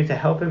needs you to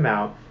help him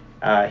out.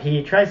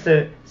 He tries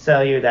to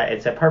sell you that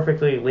it's a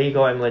perfectly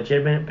legal and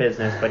legitimate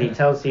business, but he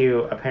tells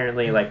you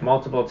apparently like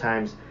multiple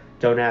times,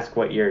 don't ask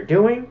what you're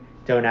doing,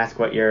 don't ask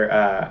what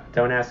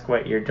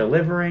you're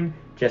delivering.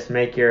 Just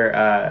make your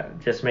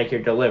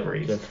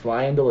deliveries. Just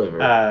fly and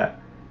deliver.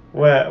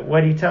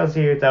 What he tells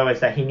you though is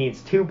that he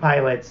needs 2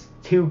 pilots,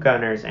 2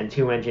 gunners, and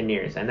 2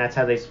 engineers, and that's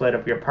how they split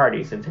up your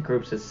parties into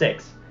groups of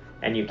 6,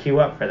 and you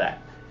queue up for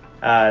that.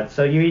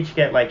 So you each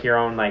get like your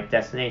own like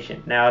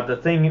destination. Now the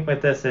thing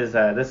with this is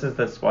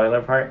the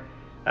spoiler part,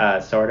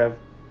 sort of.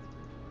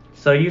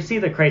 So you see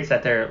the crates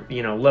that they're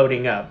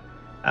loading up,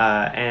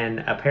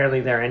 and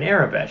apparently they're in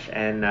Aurebesh,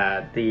 and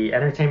the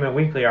Entertainment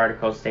Weekly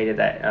article stated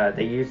that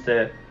they used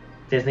the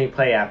Disney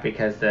Play app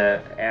because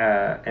the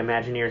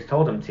Imagineers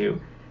told them to,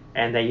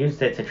 and they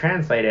used it to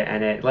translate it,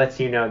 and it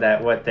lets you know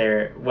that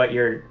what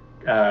you're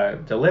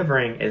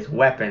delivering is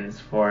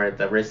weapons for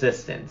the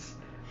Resistance,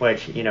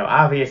 which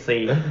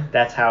obviously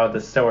that's how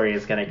the story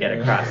is going to get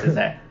across, is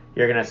that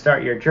you're going to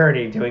start your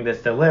journey doing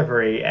this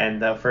delivery,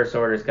 and the First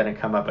Order is going to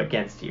come up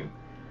against you.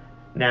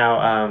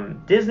 Now,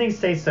 Disney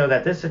states though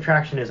that this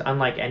attraction is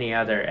unlike any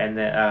other, and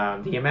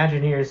the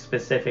Imagineers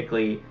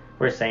specifically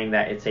we're saying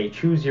that it's a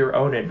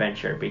choose-your-own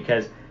adventure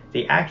because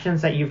the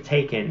actions that you've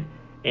taken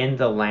in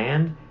the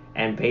land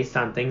and based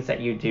on things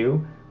that you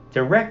do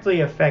directly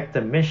affect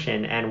the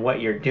mission and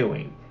what you're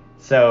doing.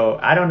 So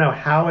I don't know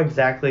how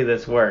exactly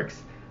this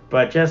works,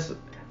 but just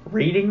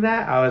reading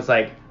that, I was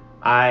like,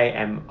 I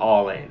am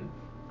all in.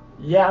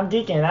 Yeah, I'm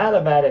geeking out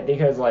about it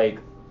because like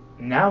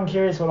now I'm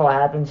curious what will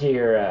happen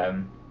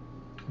to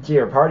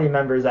your party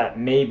members that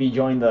maybe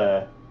join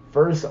the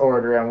First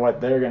Order and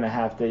what they're gonna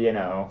have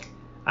to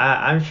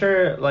I'm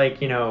sure,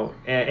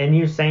 and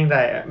you saying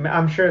that,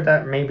 I'm sure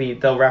that maybe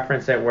they'll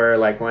reference it where,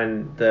 like,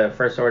 when the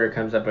First Order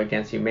comes up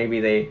against you, maybe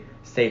they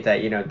state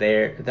that,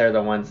 they're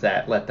the ones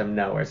that let them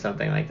know or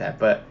something like that.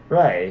 But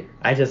right,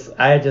 I just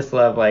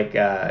love,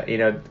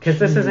 because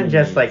this isn't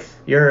just like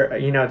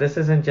this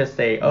isn't just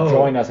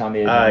join us on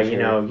the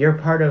adventure. You're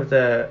part of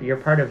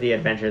the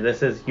adventure.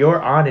 This is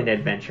you're on an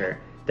adventure.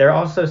 They're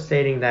also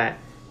stating that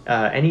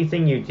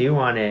anything you do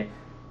on it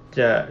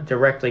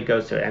directly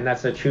goes to it, and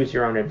that's a choose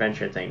your own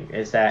adventure thing,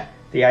 is that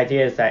the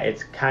idea is that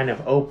it's kind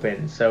of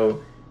open,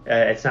 so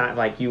it's not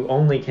like you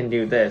only can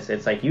do this,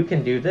 it's like you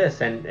can do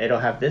this and it'll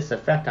have this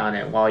effect on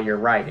it while you're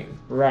riding.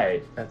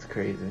 Right. That's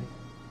crazy.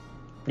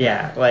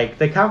 Yeah, like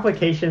the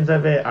complications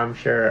of it I'm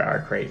sure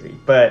are crazy,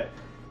 but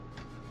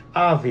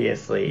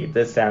obviously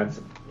this sounds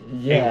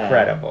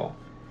incredible.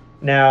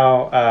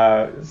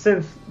 Now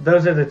since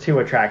those are the 2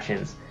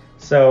 attractions,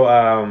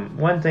 so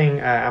one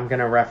thing I'm going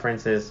to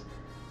reference is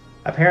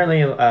apparently,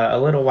 a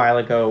little while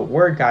ago,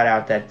 word got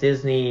out that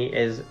Disney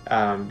is,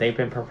 they've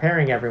been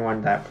preparing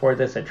everyone that for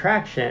this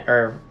attraction,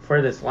 or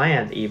for this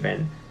land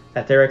even,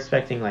 that they're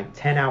expecting like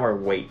 10-hour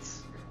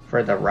waits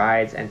for the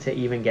rides and to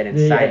even get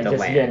inside the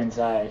land. To get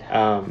inside.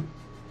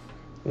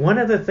 One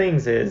of the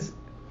things is,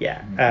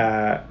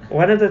 that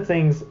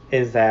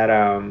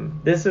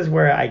this is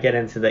where I get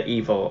into the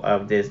evil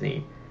of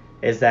Disney,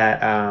 is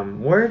that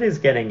word is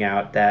getting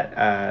out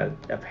that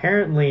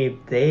apparently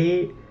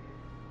they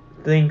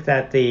think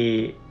that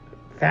the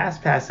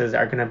fast passes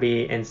are going to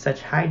be in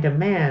such high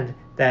demand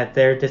that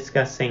they're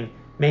discussing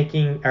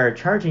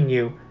charging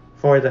you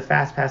for the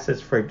fast passes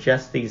for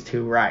just these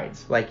 2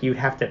 rides. Like you'd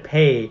have to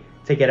pay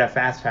to get a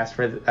fast pass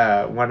for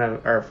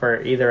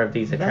for either of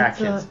these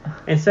attractions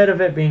instead of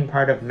it being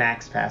part of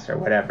Max Pass or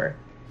whatever.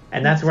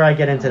 And that's where I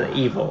get into the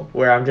evil,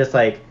 where I'm just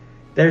like,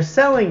 they're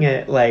selling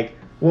it like,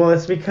 well,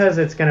 it's because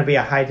it's going to be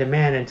a high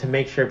demand and to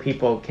make sure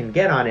people can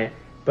get on it.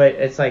 But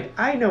it's like,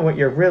 I know what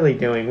you're really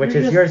doing, which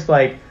is you're just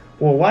like,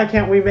 well, why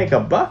can't we make a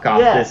buck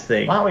off Yeah, this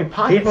thing? why don't we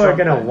pocket People are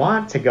gonna something?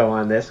 want to go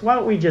on this. Why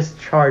don't we just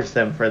charge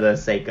them for the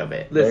sake of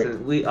it?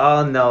 Listen, we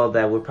all know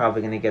that we're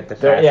probably gonna get the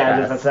They're- fast yeah,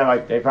 pass. just sound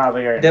like they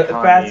probably are. The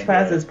economy fast and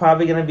pass good. is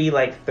probably gonna be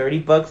like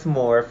 $30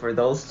 more for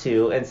those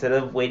two instead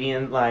of waiting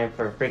in line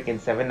for freaking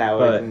 7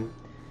 hours. But-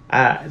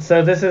 and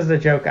So this is the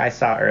joke I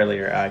saw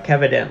earlier.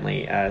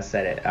 Kevidently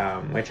said it,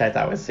 which I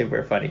thought was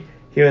super funny.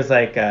 He was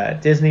like,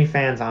 Disney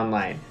fans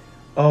online.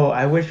 Oh,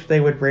 I wish they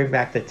would bring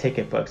back the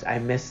ticket books. I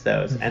miss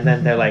those. And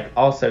then they're like,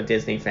 also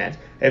Disney fans.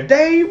 If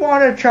they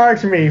want to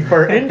charge me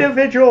for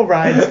individual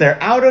rides,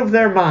 they're out of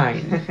their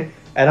mind.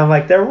 And I'm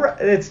like,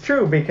 it's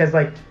true because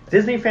like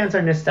Disney fans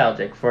are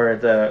nostalgic for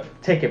the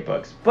ticket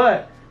books,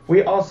 but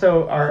we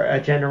also are a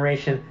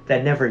generation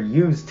that never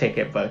used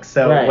ticket books.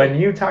 So Right. when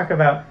you talk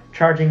about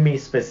charging me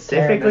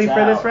specifically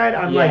for this out. ride,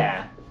 I'm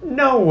Yeah. like,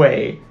 no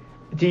way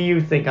do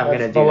you think I'm going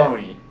to That's do that?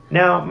 baloney.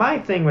 Now, my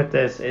thing with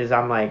this is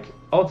I'm like,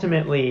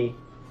 ultimately,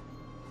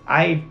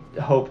 I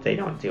hope they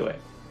don't do it.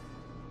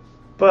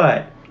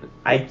 But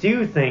I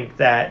do think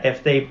that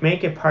if they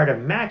make it part of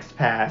Max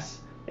Pass,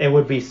 it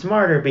would be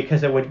smarter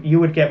because you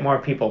would get more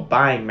people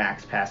buying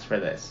Max Pass for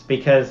this.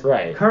 Because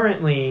Right.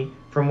 currently,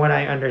 from what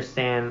I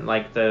understand,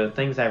 like the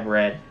things I've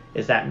read,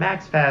 is that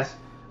Max Pass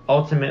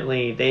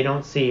ultimately they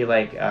don't see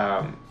like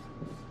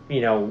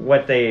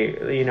what they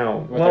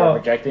What they're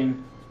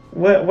projecting.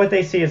 what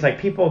they see is like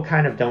people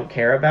kind of don't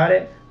care about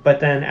it, but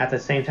then at the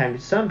same time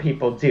some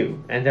people do,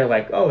 and they're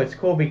like, oh, it's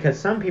cool because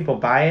some people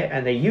buy it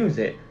and they use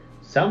it.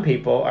 Some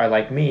people are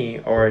like me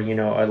or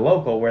a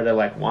local where they're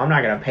like, well, I'm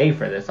not gonna pay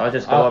for this, I'll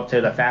just go up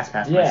to the fast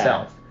pass Yeah.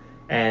 myself,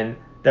 and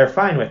they're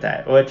fine with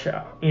that, which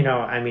I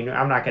mean,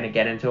 I'm not gonna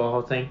get into a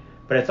whole thing,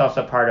 but it's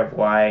also part of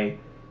why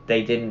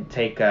they didn't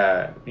take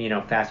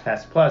Fast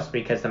Pass Plus,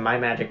 because the My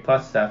Magic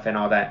Plus stuff and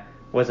all that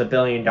was $1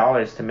 billion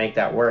to make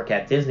that work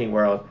at Disney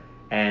World.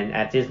 And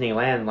at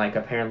Disneyland, like,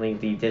 apparently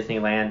the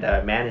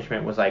Disneyland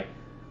management was like,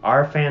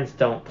 our fans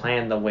don't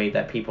plan the way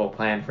that people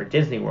plan for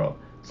Disney World.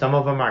 Some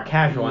of them are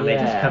casual and they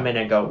just Yeah. come in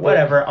and go,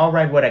 whatever, I'll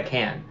ride what I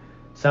can.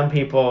 Some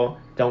people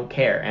don't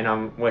care,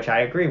 and which I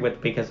agree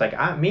with, because like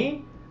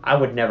I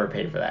would never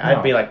pay for that. No.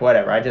 I'd be like,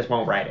 whatever, I just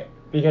won't ride it.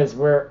 Because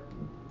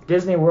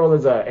Disney World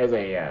is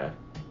a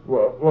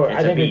well, It's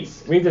I a think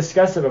beast. we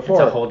discussed it before.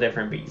 It's a whole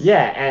different beast.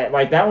 Yeah, and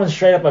like that one's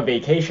straight up a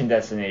vacation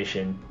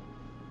destination.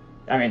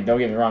 I mean, don't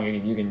get me wrong,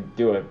 you can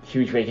do a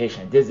huge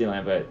vacation at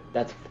Disneyland, but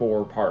that's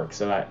 4 parks,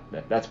 so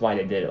that's why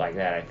they did it like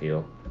that, I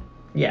feel.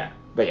 Yeah.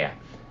 But yeah.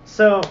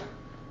 So,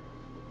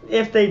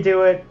 if they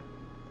do it,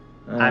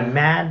 I'm Uh,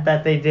 mad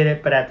that they did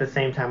it, but at the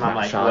same time, I'm Not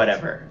like, shocked.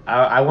 whatever.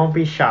 I won't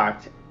be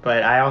shocked,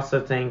 but I also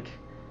think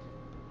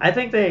I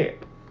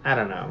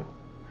don't know.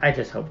 I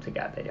just hope to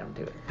God they don't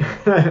do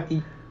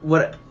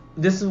it.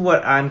 This is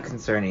what I'm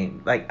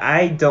concerning. Like,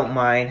 I don't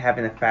mind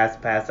having a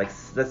fast pass, like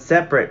the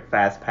separate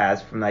fast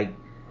pass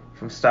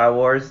from Star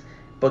Wars,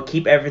 but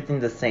keep everything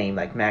the same.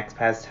 Like Max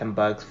Pass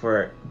 $10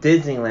 for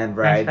Disneyland Max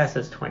rides. Pass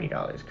is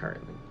 $20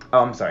 currently. Oh,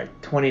 I'm sorry,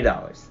 $20.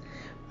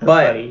 That's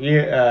But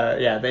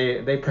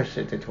funny. They pushed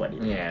it to 20.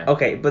 yeah.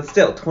 okay, but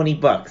still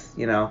 $20.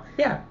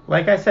 Yeah,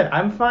 like I said,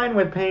 I'm fine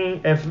with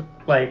paying if,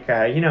 like,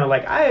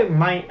 I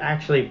might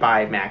actually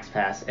buy Max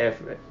Pass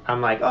if I'm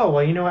like, oh,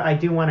 well, you know what, I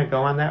do want to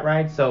go on that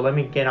ride, so let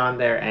me get on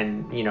there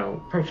and,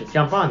 Purchase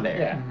jump on there.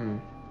 Yeah. Mm-hmm.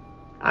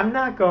 I'm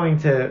not going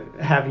to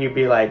have you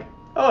be like,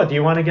 oh, do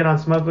you want to get on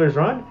Smuggler's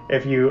Run?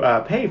 If you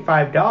pay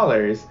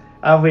 $5,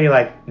 I'll be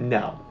like,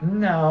 no,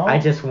 No. I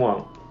just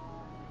won't.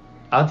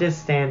 I'll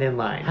just stand in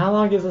line. How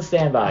long is the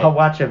standby? I'll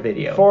watch a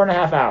video.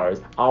 4.5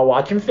 hours. I'll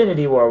watch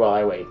Infinity War while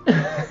I wait.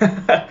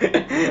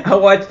 I'll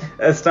watch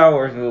a Star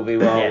Wars movie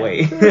while I Yeah.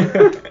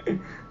 wait.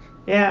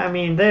 Yeah, I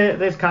mean,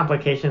 there's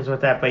complications with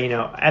that, but,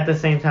 at the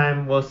same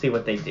time, we'll see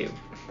what they do.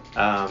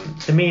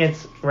 To me,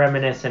 it's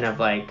reminiscent of,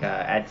 like,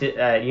 at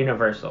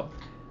Universal.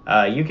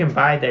 You can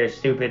buy their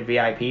stupid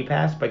VIP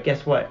pass, but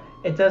guess what?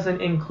 It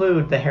doesn't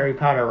include the Harry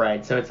Potter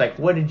ride, so it's like,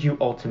 what did you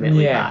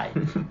ultimately buy?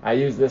 I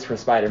used this for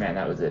Spider-Man,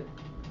 that was it.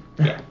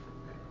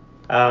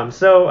 Yeah.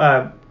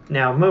 So,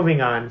 now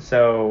moving on,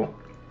 so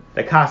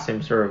the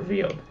costumes were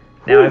revealed.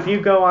 Now, if you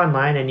go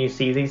online and you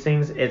see these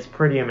things, it's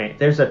pretty amazing.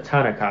 There's a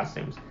ton of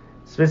costumes.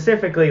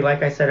 Specifically,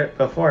 like I said it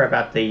before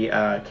about the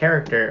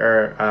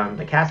character, or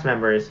the cast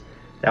members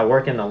that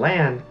work in the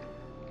land,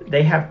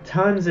 they have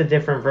tons of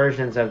different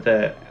versions of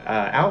the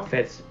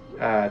outfits,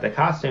 the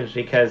costumes,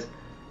 because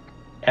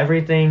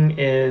everything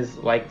is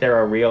like they're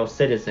a real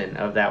citizen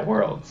of that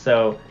world.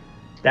 So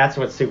that's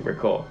what's super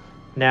cool.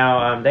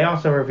 Now, they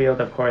also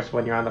revealed, of course,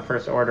 when you're on the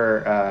First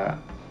Order,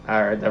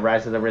 or the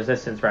Rise of the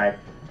Resistance ride,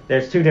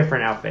 there's 2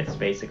 different outfits,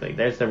 basically.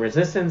 There's the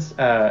Resistance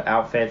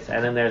outfits,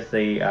 and then there's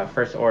the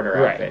First Order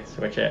Right. outfits,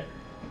 which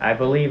I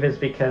believe is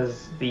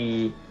because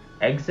the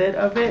exit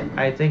of it,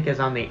 I think,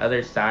 is on the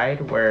other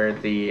side, where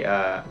the,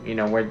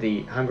 where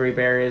the Hungry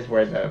Bear is,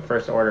 where the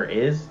First Order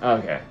is.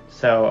 Okay.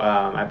 So,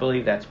 I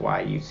believe that's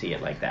why you see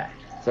it like that.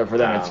 So for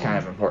them, it's Um, kind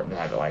of important to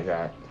have it like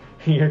that.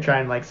 You're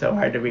trying, like, so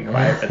hard to be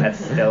quiet, but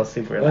that's still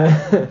super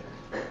loud.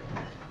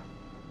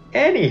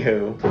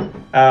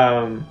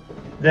 Anywho,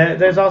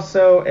 There's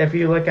also, if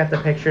you look at the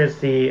pictures,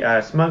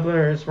 the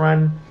Smugglers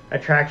Run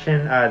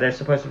attraction. They're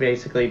supposed to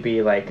basically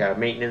be like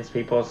maintenance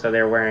people, so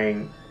they're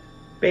wearing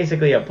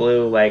basically a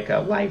blue like a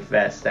life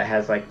vest that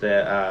has like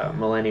the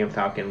Millennium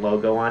Falcon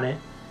logo on it.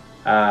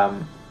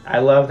 I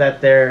love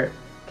that their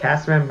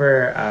cast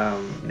member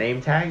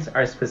name tags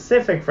are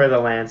specific for the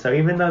land, so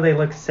even though they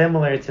look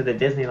similar to the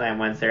Disneyland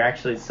ones, they're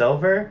actually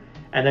silver,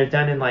 and they're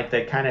done in like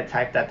the kind of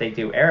type that they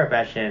do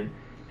Arabesh in.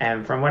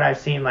 And from what I've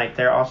seen, like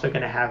they're also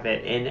gonna have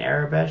it in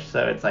Arabesh,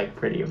 so it's like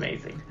pretty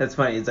amazing. That's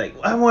funny. It's like,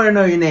 I want to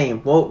know your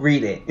name. Won't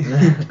read it.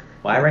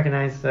 Well, I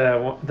recognize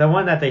the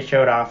one that they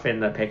showed off in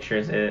the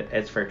pictures.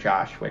 It's for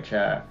Josh, which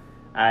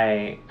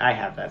I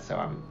have that,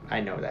 so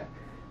I know that.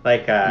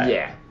 Like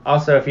yeah.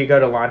 Also, if you go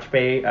to Launch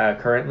Bay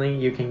currently,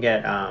 you can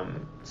get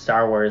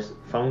Star Wars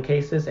phone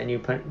cases, and you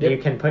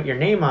can put your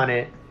name on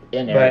it.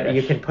 But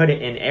you can put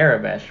it in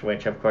Arabesh,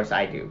 which of course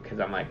I do,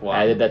 because I'm like, well,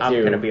 I did that I'm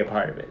too. gonna be a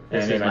part of it.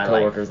 This and is my my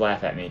coworkers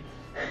life. laugh at me.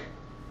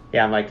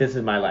 Yeah, I'm like, this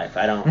is my life.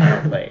 I don't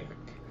play.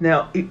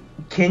 Now,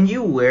 can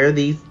you wear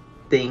these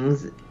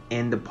things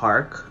in the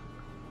park?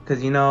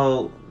 Because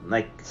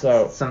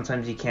So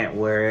sometimes you can't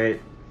wear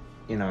it.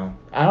 I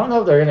don't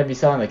know if they're gonna be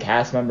selling the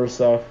cast member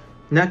stuff.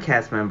 Not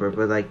cast member,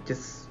 but like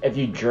just. If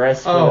you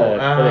dress for Oh,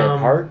 the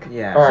park,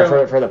 yeah. or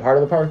So- for the part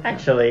of the park.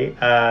 Actually,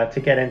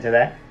 to get into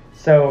that,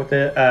 so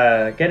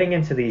the getting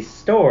into these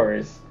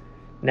stores.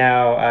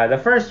 Now, the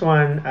first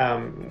one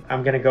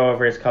I'm gonna go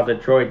over is called the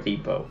Droid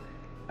Depot.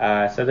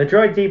 So the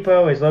Droid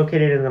Depot is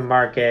located in the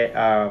market.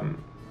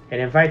 It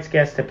invites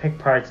guests to pick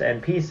parts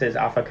and pieces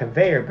off a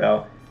conveyor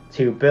belt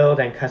to build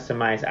and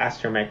customize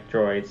astromech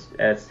droids.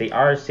 It's the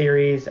R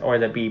series or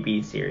the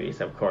BB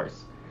series, of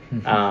course.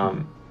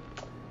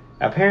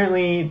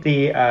 Apparently,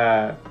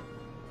 the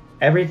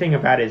everything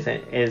about it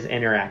is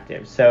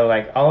interactive. So,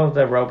 like all of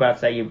the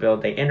robots that you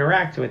build, they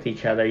interact with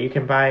each other. You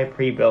can buy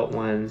pre-built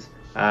ones.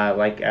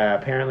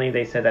 Apparently,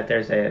 they said that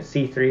there's a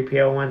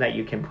C-3PO one that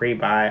you can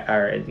pre-buy,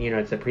 or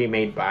it's a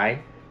pre-made buy,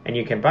 and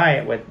you can buy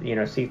it with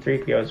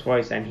C-3PO's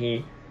voice, and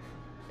he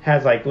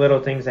has like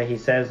little things that he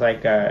says,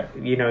 like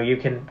you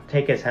can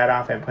take his head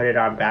off and put it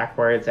on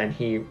backwards, and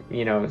he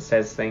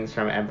says things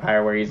from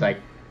Empire where he's like,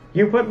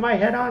 "You put my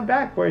head on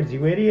backwards,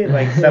 you idiot,"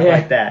 like stuff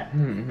like that.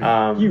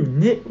 You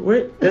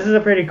nitwit. This is a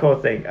pretty cool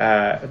thing.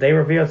 They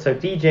revealed, so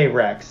DJ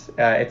Rex,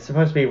 it's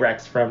supposed to be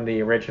Rex from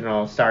the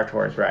original Star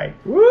Tours ride.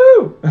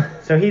 Woo!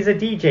 So he's a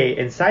DJ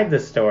inside the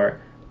store,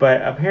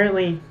 but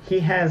apparently he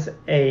has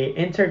a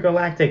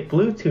intergalactic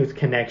Bluetooth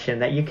connection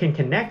that you can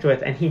connect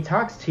with, and he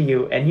talks to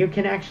you, and you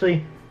can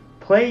actually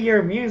play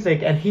your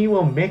music, and he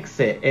will mix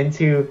it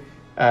into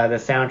the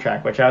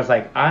soundtrack, which I was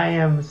like, I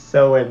am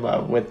so in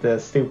love with the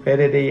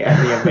stupidity and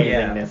the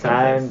amazingness of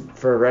Time this.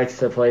 for Rex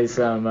to play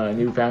some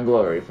Newfound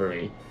Glory for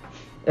me.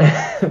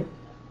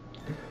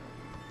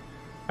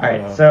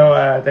 Alright,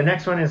 so the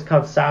next one is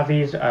called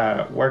Savi's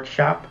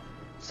Workshop.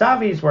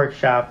 Savi's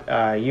Workshop,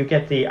 you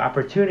get the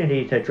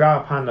opportunity to draw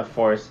upon the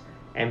Force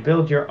and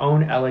build your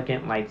own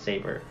elegant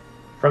lightsaber.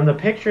 From the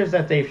pictures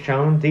that they've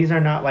shown, these are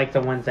not like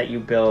the ones that you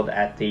build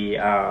at the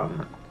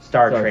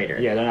Star Trader.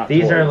 Yeah, they're not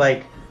These toys. are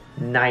like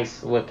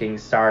nice looking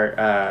Star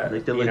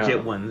Like the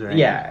legit ones, right?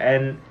 Yeah,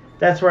 and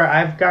that's where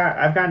I've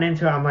gotten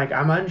into it. I'm like,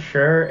 I'm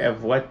unsure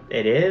of what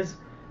it is.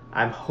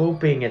 I'm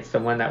hoping it's the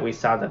one that we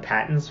saw the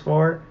patents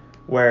for,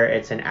 where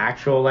it's an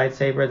actual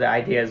lightsaber. The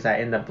idea is that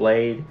in the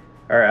blade,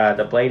 or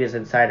the blade is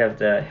inside of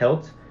the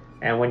hilt,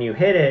 and when you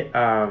hit it,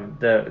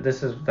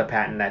 this is the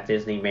patent that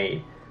Disney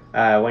made.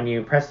 When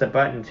you press the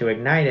button to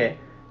ignite it,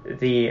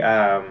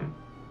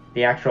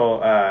 the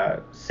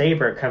actual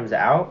saber comes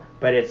out,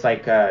 but it's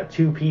like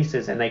two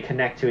pieces, and they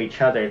connect to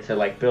each other to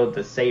like build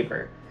the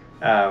saber.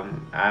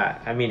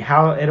 I mean,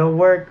 how it'll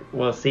work,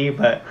 we'll see,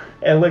 but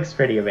it looks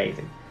pretty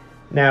amazing.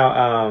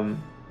 Now,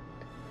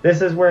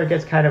 this is where it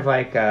gets kind of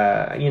like,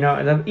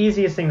 the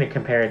easiest thing to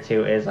compare it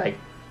to is like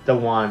the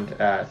wand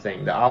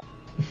thing.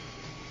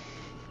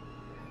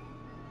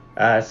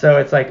 So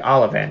it's like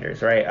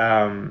Ollivanders, right?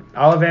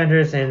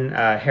 Ollivanders in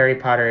Harry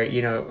Potter,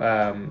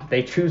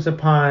 they choose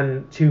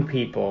upon two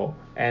people,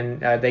 and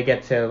they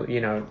get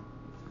to,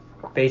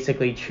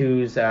 basically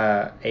choose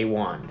a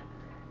wand.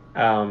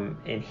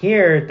 And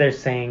here they're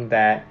saying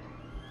that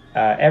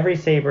every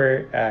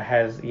saber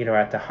has,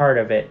 at the heart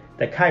of it,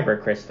 the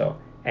Kyber crystal.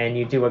 And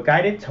you do a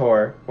guided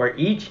tour where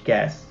each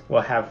guest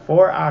will have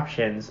 4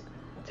 options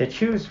to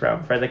choose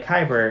from for the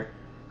Kyber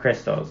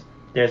crystals.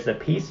 There's the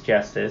Peace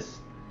Justice,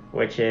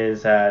 which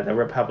is the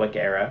Republic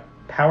era,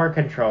 Power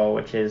Control,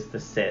 which is the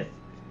Sith,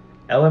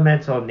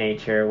 Elemental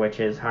Nature, which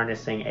is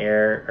harnessing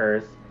air,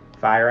 earth,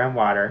 fire, and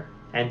water,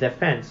 and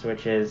Defense,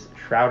 which is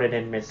shrouded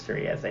in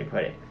mystery, as they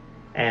put it.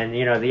 And,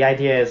 the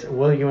idea is,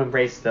 will you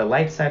embrace the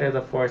light side of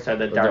the Force or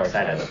the dark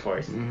side of the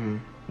Force? Mm-hmm.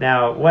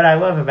 Now, what I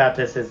love about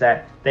this is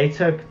that they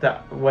took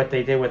what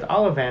they did with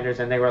Ollivanders,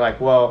 and they were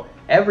like, well,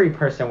 every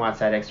person wants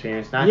that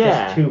experience, not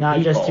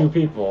just two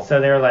people.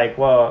 So they were like,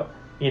 well,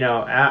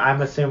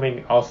 I'm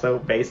assuming also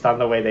based on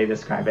the way they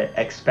describe it,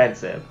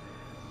 expensive.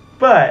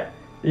 But,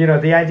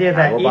 the idea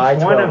that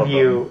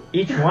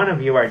each one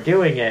of you are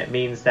doing it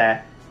means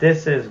that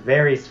this is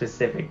very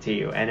specific to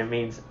you, and it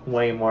means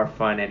way more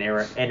fun and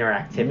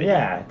interactivity.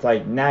 Yeah, it's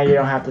like now you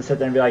don't have to sit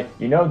there and be like,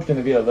 you know it's going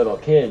to be a little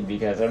kid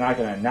because they're not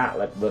going to not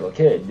let the little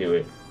kid do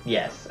it.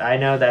 Yes, I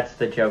know that's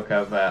the joke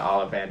of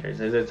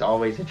Ollivanders, is it's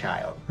always a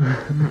child.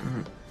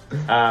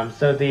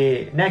 So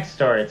the next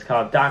store, it's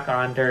called Doc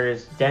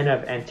Onder's Den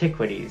of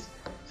Antiquities.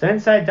 So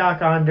inside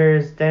Doc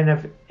Onder's Den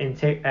of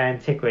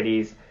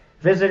Antiquities,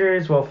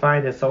 visitors will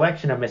find a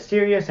selection of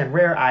mysterious and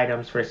rare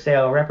items for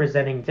sale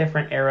representing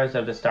different eras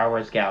of the Star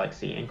Wars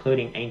galaxy,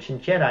 including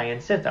ancient Jedi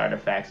and Sith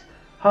artifacts,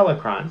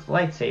 holocrons,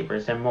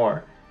 lightsabers, and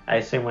more. I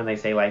assume when they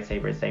say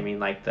lightsabers, they mean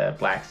like the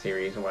Black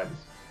Series ones.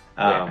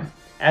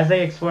 As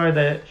they explore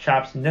the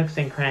shop's nooks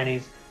and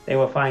crannies, they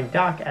will find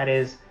Doc at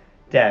his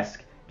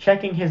desk,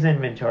 checking his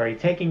inventory,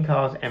 taking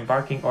calls, and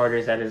barking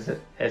orders at his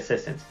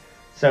assistants.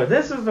 So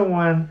this is the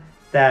one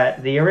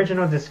that the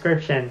original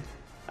description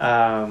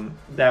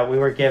that we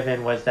were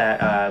given was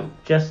that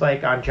just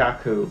like on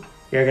Jakku,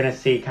 you're gonna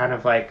see kind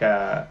of like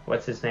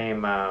what's his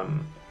name?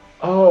 The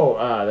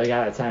guy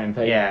that Simon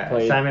Pegg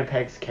played. Simon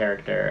Pegg's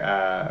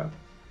character,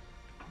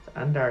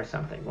 Undar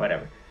something,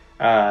 whatever.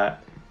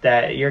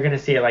 That you're gonna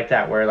see it like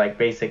that, where like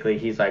basically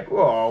he's like,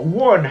 oh,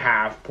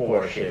 1/2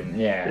 portion.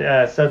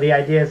 Yeah. So the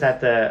idea is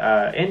that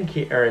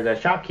the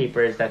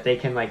shopkeeper is that they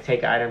can like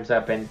take items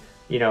up and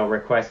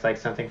request like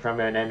something from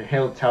it, and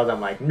he'll tell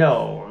them like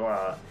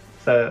no.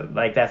 So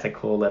like that's a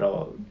cool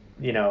little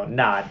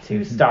nod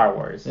to Star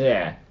Wars.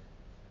 Yeah.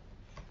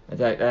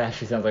 That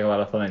actually sounds like a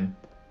lot of fun.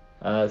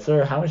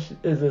 Sir, how much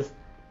is this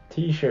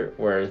T-shirt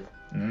worth?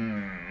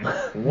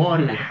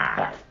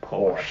 1/2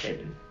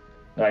 portion.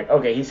 Like,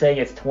 okay, he's saying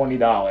it's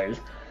 $20.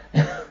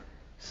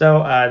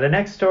 So the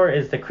next store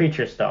is the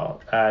creature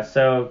stall.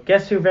 So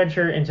guests who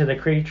venture into the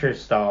creature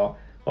stall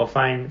will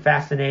find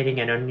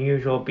fascinating and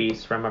unusual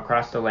beasts from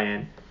across the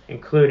land,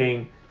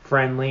 including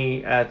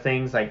friendly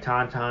things like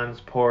tauntauns,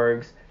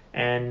 porgs,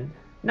 and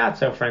not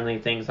so friendly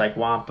things like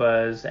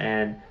wampas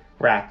and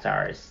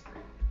rattars.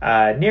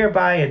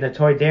 Nearby in the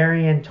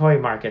Toydarian toy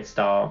market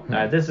stall,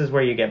 this is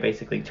where you get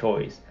basically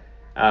toys.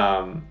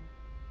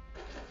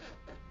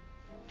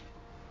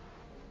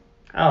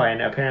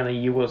 And apparently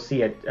you will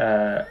see a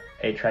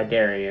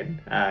Tridarian,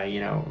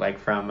 like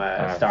from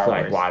Star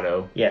Wars. Like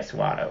Watto. Yes,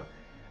 Watto.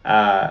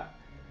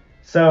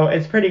 So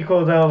it's pretty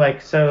cool though.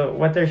 Like, so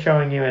what they're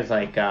showing you is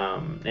like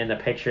in the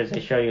pictures they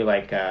show you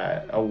like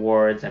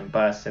awards and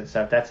busts and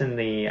stuff. That's in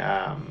the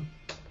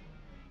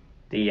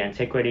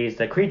antiquities.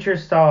 The creature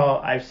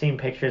stall, I've seen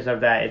pictures of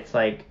that. It's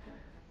like,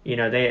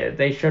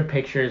 they showed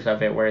pictures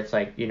of it where it's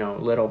like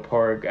little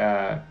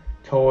porg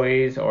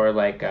toys or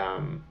like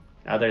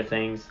other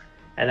things.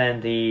 And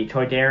then the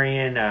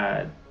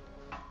Toydarian,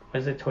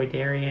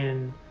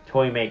 Toydarian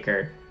Toy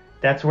Maker?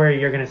 That's where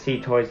you're going to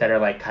see toys that are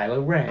like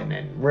Kylo Ren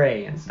and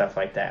Rey and stuff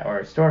like that,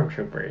 or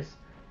Stormtroopers.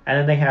 And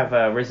then they have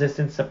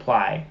Resistance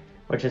Supply,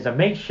 which is a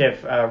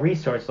makeshift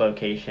resource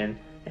location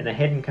in a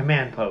hidden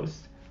command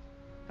post.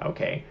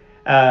 Okay.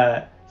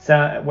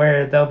 So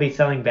where they'll be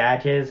selling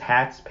badges,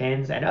 hats,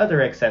 pins, and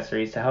other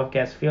accessories to help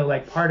guests feel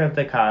like part of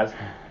the cause,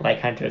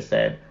 like Hunter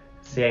said,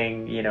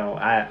 saying,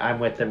 I'm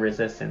with the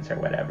Resistance or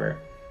whatever.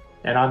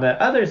 And on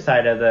the other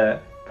side of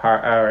the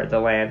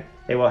land,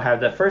 they will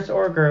have the First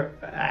Order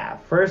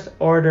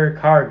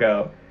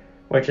Cargo,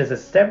 which is a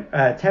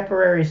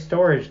temporary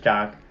storage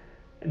dock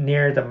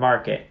near the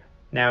market.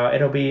 Now,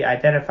 it'll be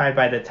identified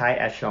by the TIE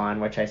Echelon,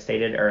 which I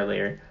stated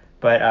earlier,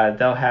 but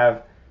they'll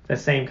have the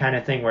same kind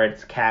of thing where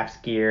it's caps,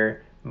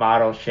 gear,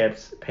 model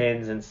ships,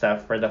 pins, and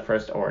stuff for the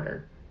First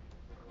Order.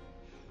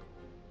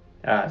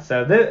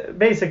 So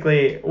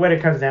basically, what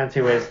it comes down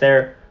to is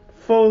they're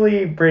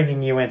fully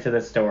bringing you into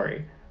the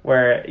story,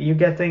 where you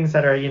get things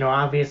that are,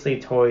 obviously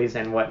toys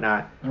and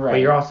whatnot, right, but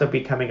you're also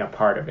becoming a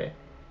part of it.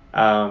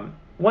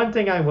 One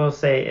thing I will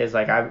say is,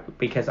 like,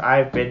 because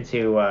I've been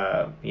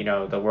to,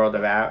 the world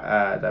of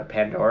the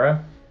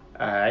Pandora.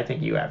 I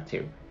think you have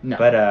too. No.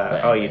 But,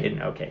 you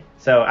didn't? Okay.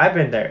 So I've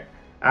been there.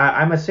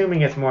 I'm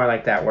assuming it's more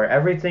like that, where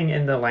everything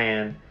in the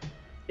land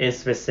is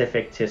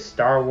specific to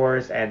Star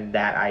Wars and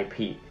that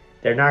IP.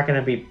 They're not going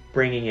to be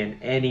bringing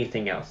in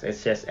anything else.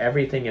 It's just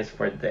everything is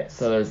for this.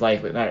 So there's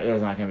not going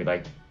to be,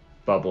 like,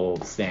 bubble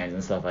stands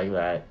and stuff like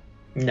that.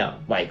 No.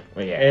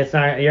 It's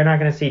not. You're not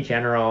going to see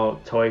general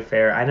toy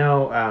fair. I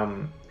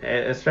know,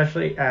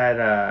 especially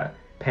at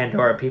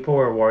Pandora, people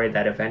were worried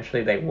that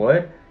eventually they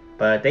would,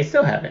 but they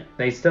still haven't.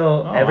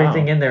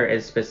 Everything in there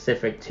is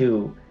specific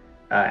to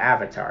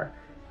Avatar.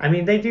 I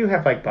mean, they do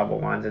have like bubble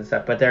wands and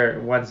stuff, but they're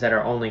ones that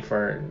are only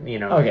for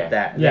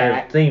that.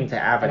 They're themed to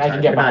Avatar.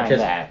 They're not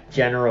just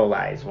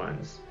generalized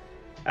ones.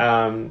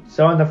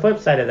 So on the flip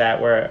side of that,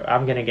 where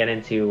I'm gonna get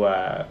into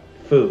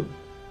food.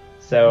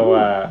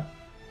 So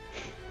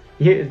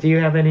do you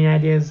have any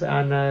ideas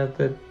on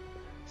the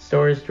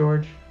stores,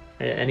 George?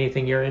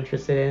 Anything you're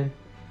interested in?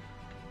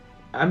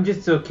 I'm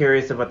just so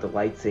curious about the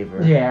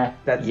lightsaber. Yeah.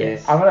 That's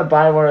it. I'm going to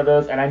buy one of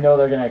those, and I know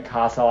they're going to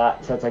cost a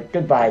lot, so it's like,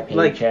 goodbye,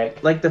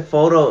 paycheck. Like the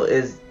photo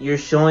is, you're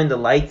showing the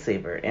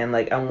lightsaber, and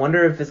like, I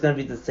wonder if it's going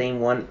to be the same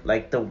one,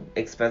 like the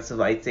expensive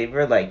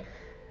lightsaber. Like,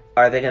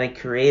 are they gonna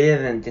create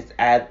it and just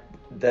add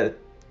the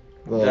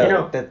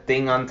Well, the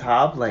thing on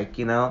top, like,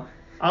 because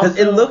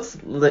it Also- looks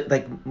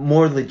like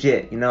more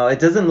legit, it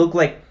doesn't look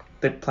like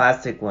the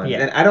plastic ones,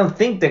 Yeah. and I don't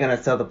think they're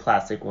gonna sell the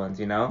plastic ones,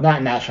 not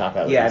in that shop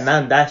at yeah, least.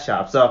 not in that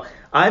shop. So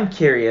I'm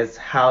curious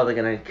how they're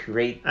gonna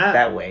create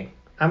that way.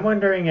 I'm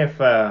wondering if,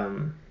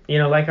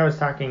 like I was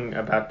talking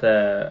about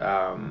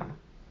the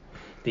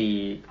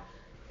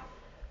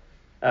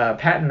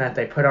patent that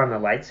they put on the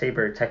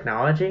lightsaber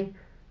technology.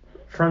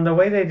 From the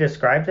way they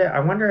described it, I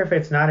wonder if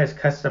it's not as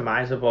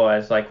customizable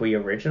as like we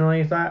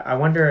originally thought. I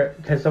wonder,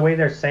 because the way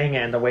they're saying it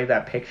and the way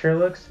that picture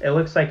looks, it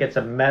looks like it's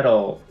a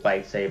metal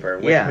lightsaber,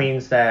 which Yeah.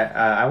 means that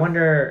I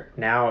wonder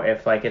now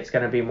if like it's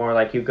gonna be more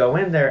like you go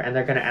in there and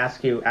they're gonna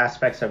ask you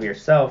aspects of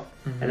yourself,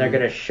 and they're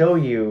gonna show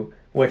you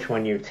which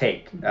one you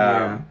take.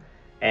 Yeah.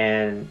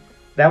 And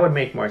that would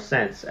make more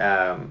sense.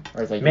 Or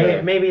it's like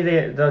Maybe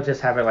they'll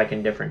just have it like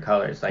in different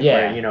colors, like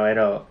Yeah.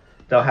 where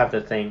they'll have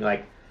the thing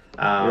like.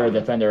 you're a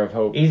defender of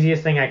hope.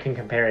 Easiest thing I can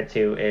compare it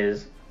to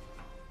is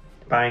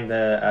buying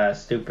the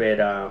stupid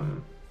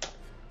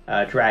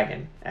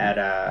dragon at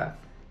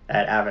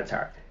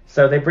Avatar.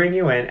 So they bring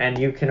you in, and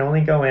you can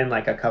only go in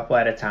like a couple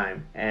at a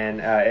time. And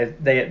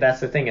that's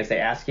the thing, is they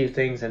ask you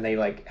things, and they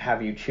like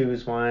have you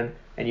choose one,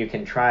 and you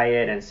can try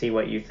it and see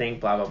what you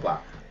think, blah blah blah.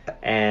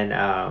 And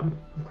of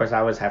course,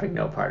 I was having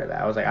no part of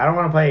that. I was like, I don't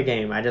want to play a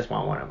game. I just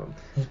want one of them.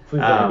 Please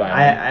let me buy one.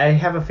 I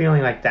have a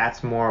feeling like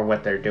that's more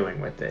what they're doing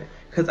with it.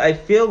 Because I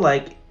feel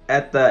like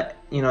at the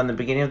in the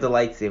beginning of the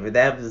lightsaber,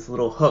 they have this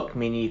little hook,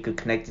 meaning you could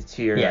connect it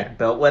to your Yeah. like,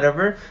 belt,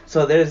 whatever.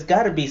 So there's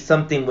got to be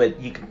something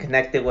with you can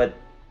connect it with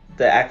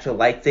the actual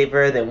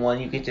lightsaber, then one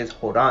you could just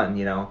hold on,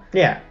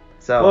 Yeah.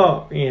 So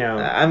Well,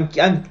 I'm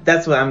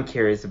that's what I'm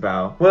curious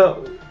about.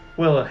 Well,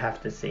 we'll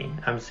have to see.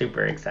 I'm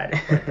super excited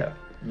for it though.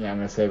 Yeah, I'm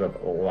gonna save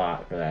up a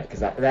lot for that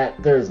because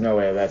that there's no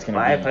way that's gonna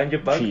be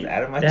 $500 cheap.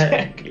 out of my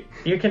That- check.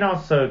 you can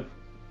also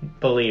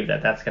believe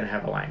that that's gonna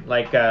have a line.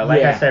 Like I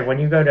Yeah. said, when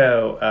you go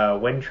to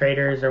Wind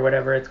Traders or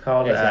whatever it's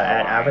called There's a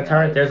at line, Avatar,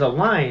 right? there's a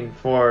line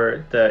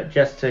for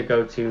just to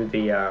go to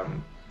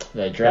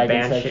the Dragon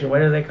Banshee. section. What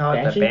do they call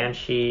it? Banshee? The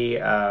Banshee.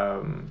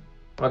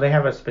 Well, they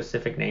have a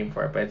specific name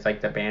for it, but it's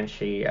like the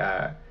Banshee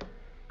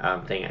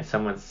thing.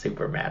 Someone's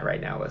super mad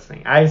right now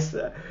listening. I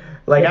know,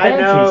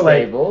 Banshee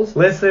like stables.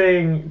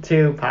 listening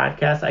to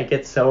podcasts, I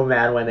get so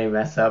mad when they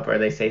mess up or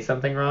they say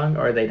something wrong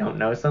or they don't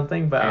know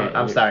something. But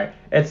I'm sorry.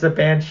 It's the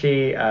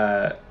Banshee.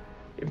 I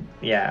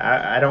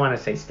don't want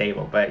to say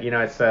stable, but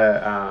it's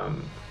a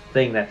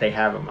thing that they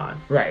have them on.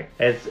 Right.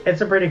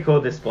 It's a pretty cool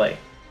display.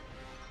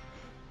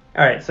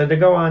 All right, so to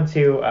go on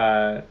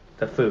to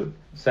the food.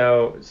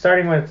 So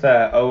starting with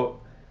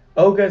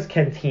Oga's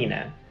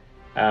Cantina.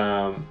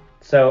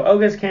 So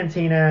Oga's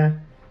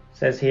Cantina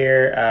says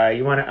here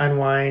you want to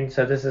unwind.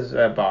 So this is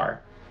a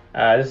bar.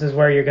 This is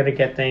where you're going to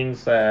get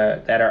things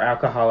that are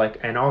alcoholic.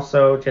 And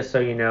also, just so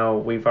you know,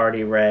 we've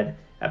already read,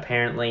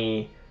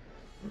 apparently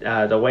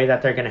the way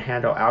that they're going to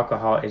handle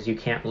alcohol is you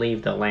can't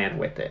leave the land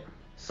with it.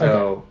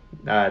 So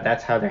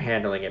that's how they're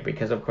handling it,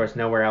 because of course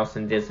nowhere else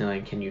in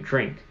Disneyland can you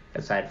drink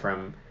aside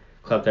from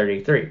Club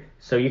 33.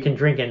 So you can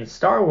drink in the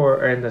Star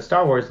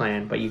Wars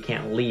land, but you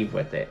can't leave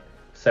with it.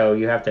 So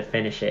you have to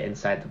finish it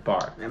inside the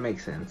bar. That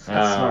makes sense.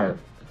 That's smart.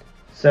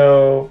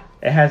 So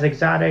it has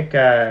exotic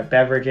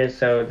beverages.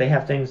 So they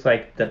have things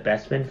like the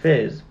Bespin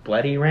Fizz,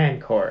 Bloody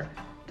Rancor,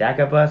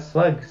 Dagobah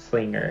Slug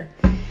Slinger,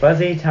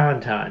 Fuzzy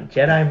Tauntaun,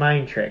 Jedi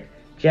Mind Trick,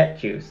 Jet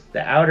Juice,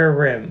 The Outer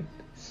Rim,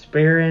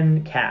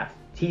 Spirin Calf,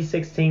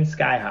 T16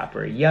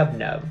 Skyhopper, Yub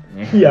Nub.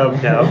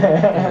 Yub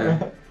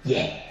Nub.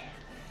 Yeah.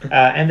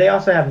 And they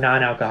also have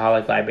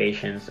non-alcoholic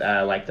libations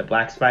like the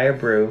Black Spire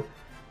Brew,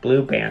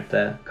 Blue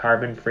Bantha,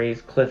 Carbon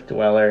Freeze, Cliff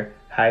Dweller,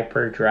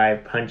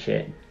 Hyperdrive Punch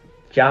It,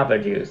 Java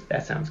Juice.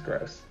 That sounds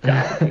gross.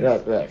 Java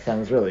Juice. that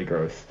sounds really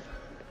gross.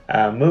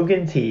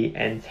 Mugen Tea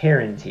and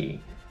Terran Tea.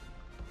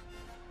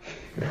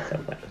 That's so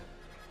funny.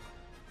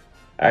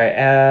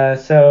 Alright,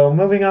 so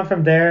moving on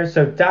from there,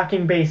 so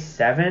Docking Bay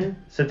 7.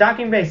 So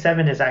Docking Bay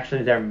 7 is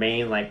actually their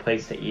main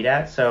place to eat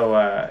at. So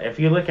if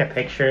you look at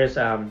pictures,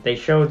 they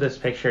show this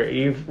picture.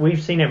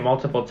 We've seen it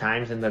multiple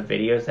times in the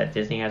videos that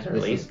Disney has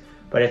released,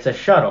 but it's a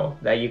shuttle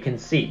that you can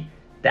see.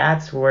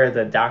 That's where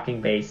the Docking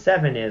Bay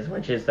 7 is,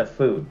 which is the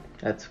food.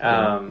 That's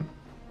cool.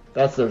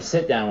 That's the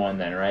sit-down one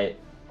then, right?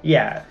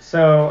 Yeah,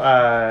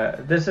 so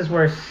this is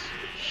where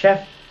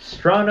Chef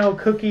Strano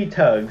Cookie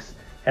Tugs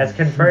has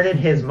converted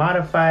his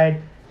modified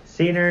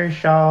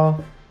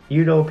Seneschal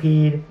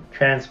Utopede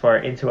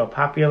transport into a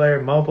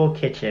popular mobile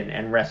kitchen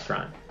and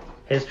restaurant.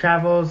 His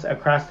travels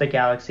across the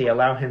galaxy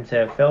allow him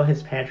to fill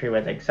his pantry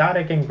with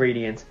exotic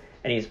ingredients,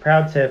 and he's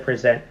proud to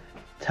present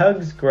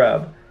Tug's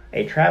Grub,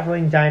 a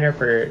traveling diner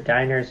for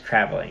diners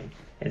traveling,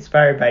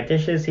 inspired by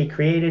dishes he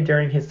created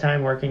during his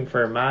time working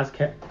for Maz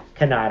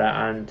Kanata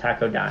on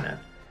Takodana.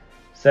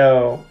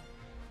 So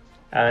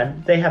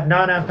they have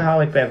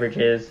non-alcoholic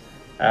beverages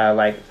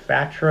like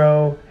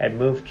Fatro and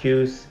Moof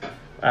Juice.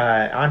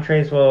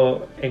 Entrees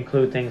will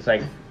include things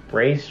like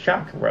braised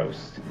shock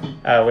roast,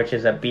 which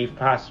is a beef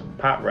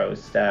pot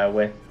roast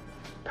with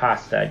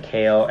pasta,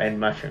 kale, and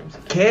mushrooms.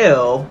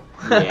 Kale.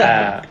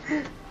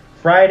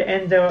 Fried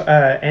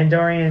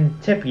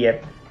Andorian tip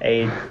yip,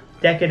 a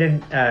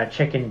decadent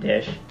chicken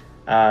dish.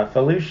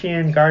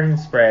 Felucian garden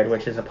spread,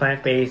 which is a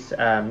plant-based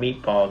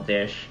meatball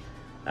dish.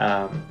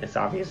 It's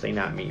obviously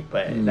not meat,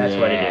 but that's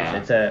what it is.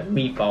 It's a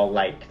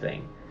meatball-like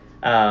thing.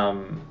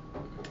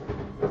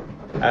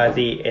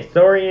 The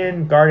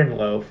Ithorian garden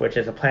loaf, which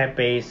is a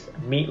plant-based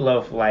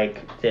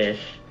meatloaf-like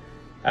dish.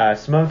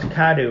 Smoked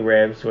kadu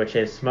ribs, which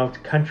is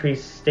smoked country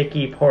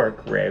sticky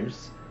pork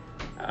ribs.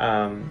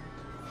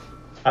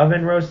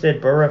 Oven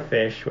roasted burra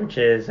fish, which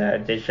is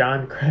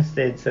Dijon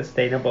crusted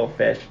sustainable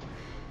fish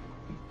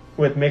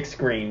with mixed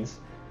greens.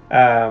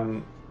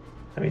 Let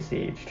me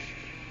see.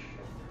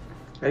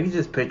 I can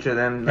just picture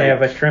them. They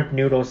have a shrimp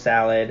noodle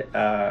salad.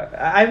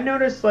 I've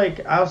noticed,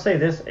 like, I'll say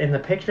this, in the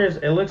pictures,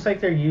 it looks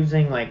like they're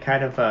using, like,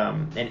 kind of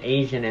an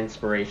Asian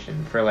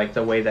inspiration for, like,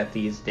 the way that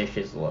these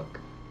dishes look.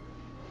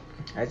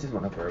 I just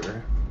want a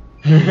burger.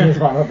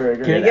 Just want a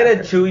burger. Can I get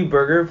a chewy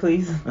burger,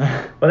 please?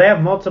 Well, they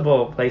have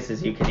multiple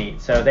places you can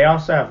eat. So they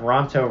also have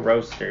Ronto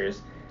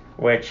Roasters,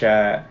 which,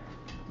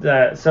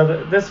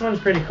 this one's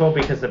pretty cool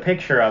because the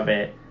picture of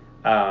it,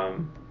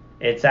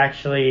 it's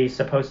actually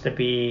supposed to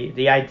be,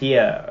 the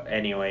idea,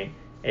 anyway,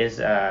 is,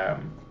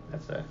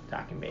 that's a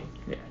docking bait.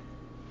 Yeah.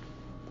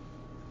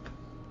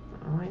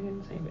 Oh, I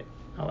didn't save it.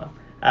 Oh,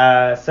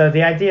 well. So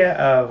the idea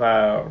of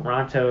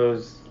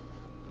Ronto's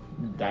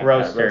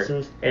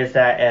roaster is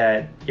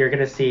that you're going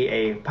to see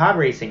a pod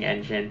racing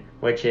engine,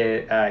 which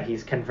is,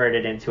 he's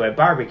converted into a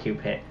barbecue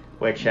pit,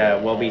 which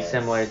will be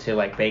similar to,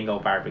 like, Bengal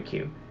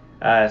barbecue.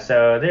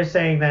 So they're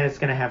saying that it's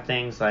going to have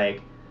things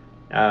like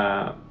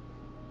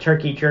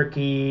turkey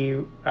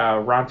jerky,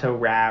 Ronto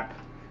wrap,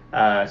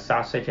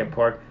 sausage and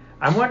pork.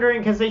 I'm wondering,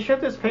 because they showed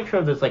this picture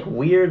of this, like,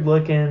 weird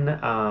looking,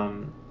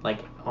 like,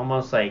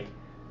 almost like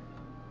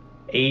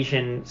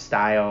Asian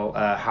style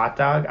hot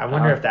dog. I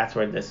wonder if that's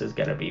where this is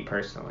going to be,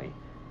 personally.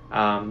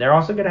 They're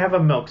also going to have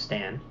a milk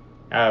stand,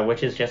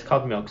 which is just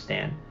called Milk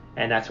Stand,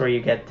 and that's where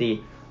you get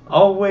the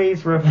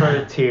always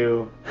referred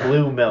to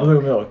blue milk.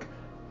 Blue milk.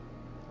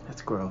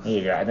 That's gross.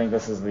 Yeah, I think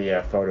this is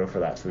the photo for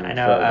that food. I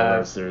know, for the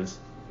roasters.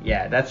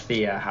 Yeah, that's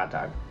the hot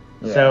dog.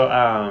 Yeah.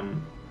 So,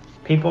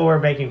 people were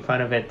making fun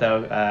of it,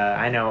 though.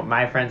 I know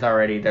my friends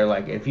already, they're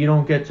like, if you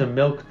don't get to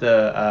milk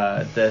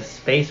the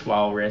space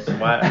walrus,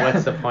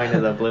 what's the point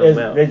of the blue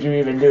milk? Did you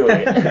even do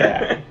it?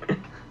 Yeah.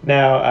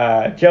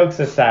 Now, jokes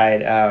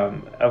aside,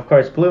 of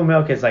course, blue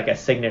milk is like a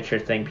signature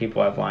thing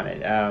people have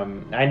wanted.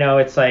 I know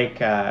it's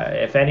like,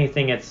 if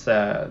anything, it's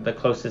the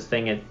closest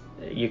thing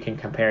you can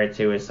compare it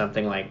to is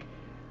something like,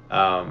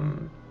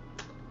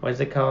 what is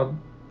it called?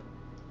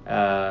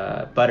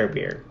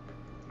 Butterbeer.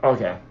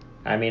 Okay.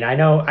 I mean, I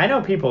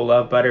know people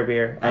love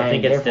butterbeer. I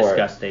think it's here for it.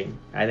 disgusting.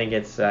 I think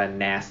it's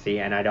nasty,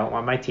 and I don't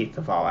want my teeth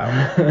to fall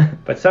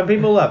out. But some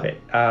people love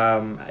it.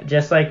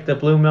 Just like the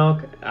blue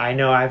milk, I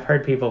know I've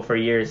heard people for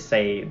years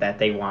say that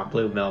they want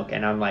blue milk,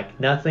 and I'm like,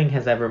 nothing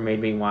has ever made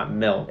me want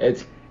milk.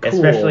 It's cool,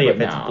 especially if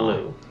but it's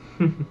blue.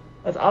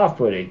 That's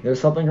off-putting.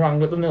 There's something wrong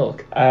with the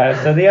milk.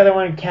 So the other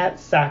one, Kat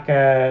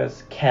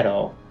Saka's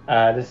Kettle.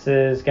 This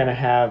is going to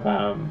have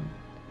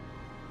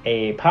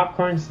a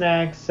popcorn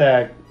snacks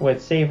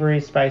with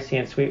savory, spicy,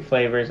 and sweet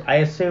flavors. I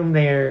assume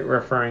they're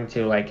referring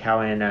to, like,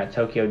 how in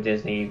Tokyo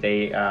Disney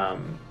they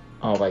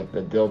like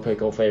the dill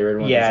pickle flavored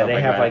ones. yeah, and they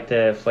stuff have that. like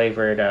the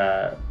flavored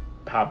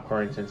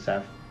popcorns and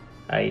stuff.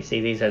 You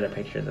see, these are the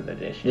pictures of the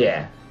dishes.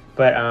 Yeah.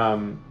 But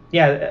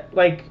yeah,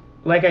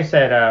 like I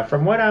said,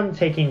 from what I'm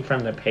taking from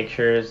the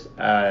pictures,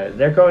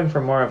 they're going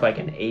for more of like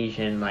an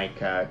Asian like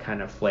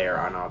kind of flair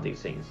on all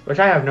these things, which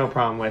I have no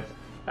problem with.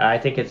 I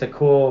think it's a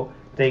cool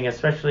thing,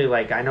 especially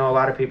like I know a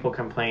lot of people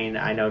complain.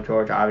 I know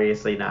George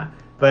obviously not,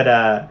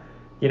 but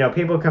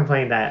people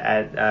complain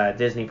that at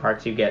Disney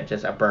parks you get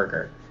just a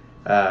burger.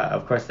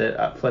 Of course,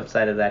 the flip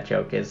side of that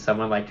joke is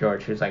someone like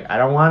George who's like, I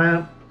don't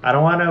want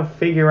to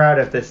figure out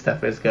if this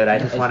stuff is good. I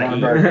just want to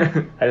eat.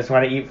 I just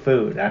want to eat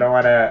food. I don't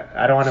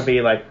want to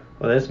be like,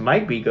 well, this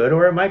might be good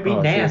or it might be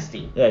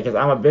nasty. Yeah, because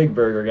I'm a big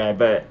burger guy,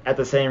 but at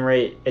the same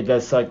rate, it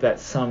does suck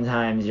that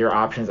sometimes your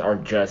options are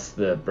just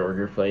the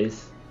burger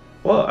place.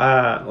 Well,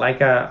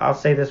 I'll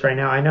say this right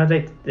now. I know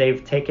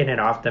they've taken it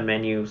off the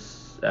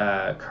menus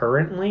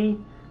currently.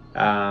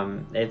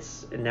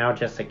 It's now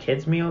just a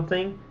kids meal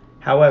thing.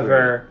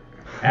 However,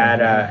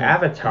 at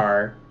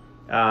Avatar,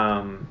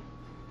 in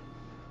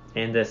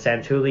the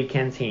Santuli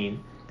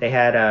Canteen, they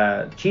had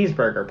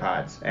cheeseburger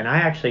pods, and I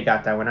actually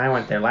got that when I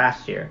went there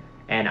last year,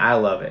 and I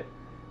love it.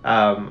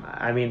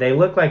 I mean, they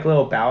look like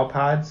little bao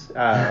pods,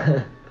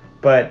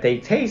 but they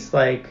taste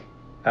like,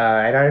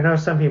 and I know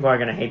some people are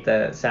going to hate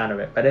the sound of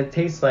it, but it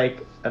tastes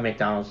like a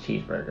McDonald's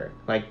cheeseburger.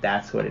 Like,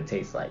 that's what it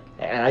tastes like.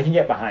 And I can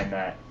get behind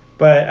that.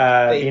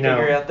 But, they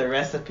figured out the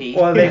recipe.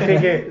 Well,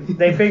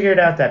 they figured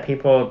out that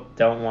people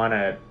don't want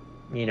to,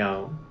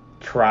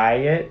 try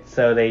it,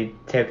 so they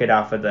took it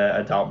off of the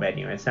adult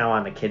menu. It's now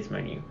on the kids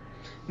menu.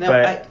 Now,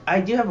 but,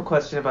 I do have a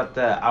question about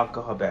the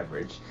alcohol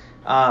beverage.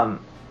 How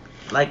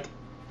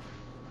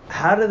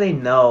how do they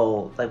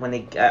know? Like when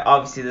they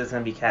obviously there's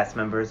gonna be cast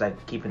members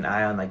like keep an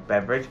eye on like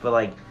beverage, but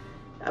like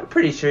I'm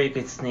pretty sure you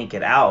could sneak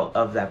it out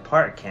of that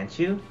part, can't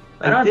you?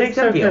 Like, I don't there's think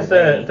so gotta be a because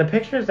way. the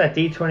pictures that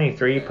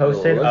D23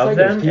 posted looks of like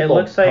there's them, it people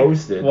looks like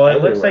posted it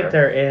looks like everywhere.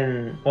 they're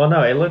in. Well,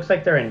 no, it looks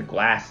like they're in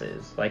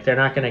glasses. Like they're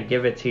not gonna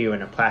give it to you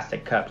in a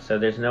plastic cup. So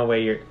there's no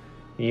way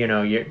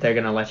they're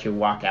gonna let you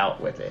walk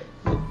out with it.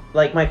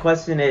 Like my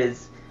question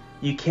is,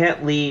 you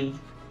can't leave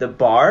the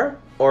bar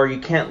or you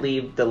can't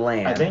leave the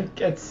land. I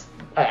think it's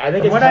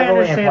From what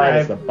heavily implied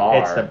it's the bar.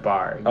 It's the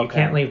bar. You Okay.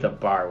 can't leave the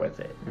bar with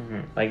it.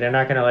 Mhm. Like they're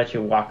not gonna let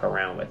you walk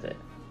around with it.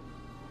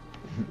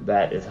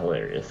 That is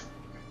hilarious.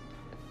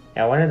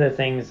 Now, one of the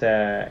things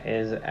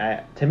is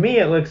to me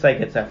it looks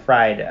like it's a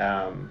fried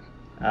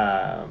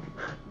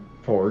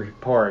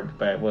porg,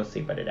 but we'll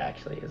see what it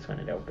actually is when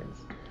it opens.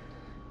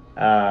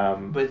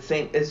 But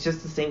it's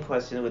just the same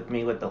question with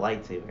me with the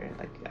lightsaber.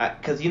 Like,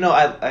 because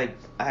I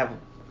have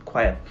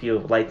quite a few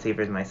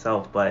lightsabers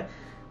myself, but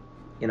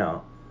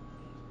the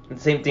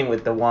same thing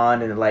with the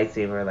wand and the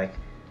lightsaber. Like,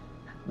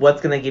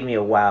 what's gonna give me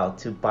a wow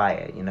to buy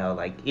it?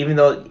 Like even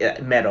though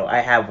metal,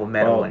 I have a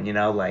metal one.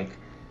 Like.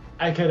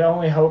 I could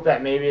only hope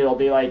that maybe it'll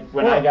be like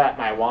when I got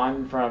my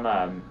wand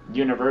from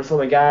Universal.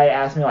 The guy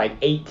asked me like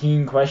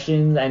 18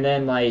 questions, and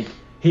then like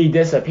he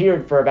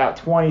disappeared for about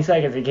 20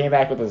 seconds. He came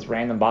back with this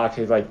random box.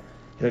 He's like,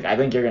 I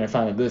think you're gonna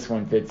find that this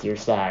one fits your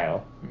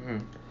style. Mm-hmm.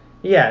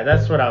 Yeah,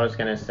 that's what I was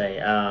gonna say.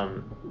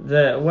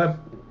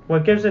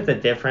 What gives it the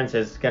difference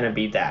is gonna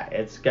be that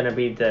it's gonna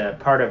be the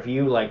part of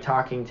you like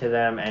talking to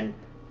them and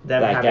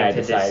them That guy having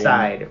to deciding.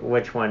 decide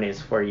which one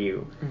is for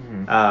you.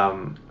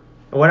 Mm-hmm.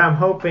 What I'm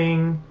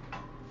hoping,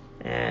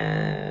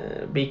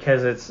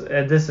 because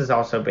this is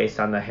also based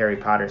on the Harry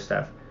Potter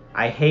stuff.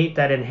 I hate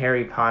that in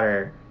Harry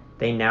Potter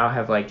they now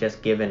have like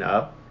just given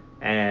up.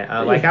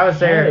 And like I was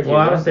there,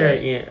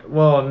 Yeah,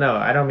 well, no,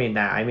 I don't mean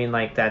that. I mean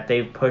like that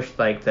they've pushed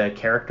like the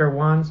character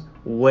wands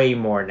way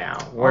more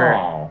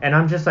now. And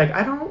I'm just like,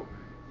 I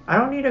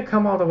don't need to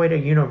come all the way to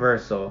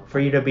Universal for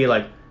you to be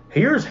like,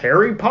 here's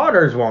Harry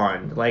Potter's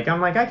wand. Like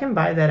I'm like, I can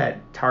buy that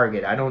at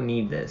Target. I don't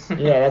need this.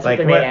 Yeah, that's like,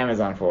 what they made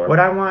Amazon for. What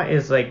I want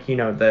is like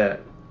that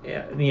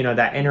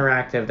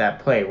interactive, that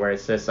play where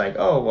it's just like,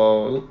 oh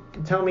well,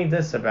 tell me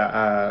this about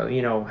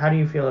how do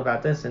you feel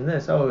about this and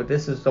this? Oh,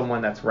 this is the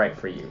one that's right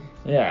for you.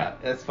 Yeah,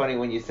 that's funny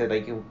when you said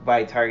like you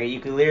buy Target. You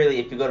could literally,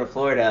 if you go to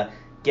Florida,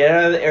 get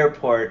out of the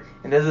airport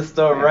and there's a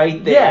store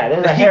right there. Yeah,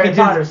 there's a Harry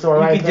Potter store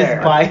right there. You could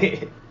just buy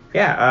it.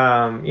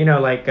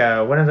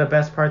 Yeah, one of the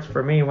best parts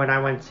for me when I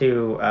went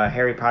to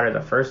Harry Potter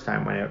the first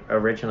time when it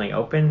originally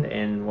opened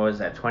in, what was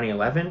that,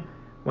 2011?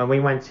 When we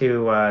went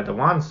to the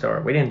wand store,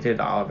 we didn't do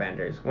the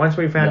Ollivanders. Once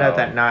we found out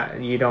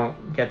that you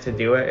don't get to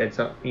do it, it's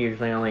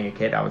usually only a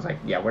kid, I was like,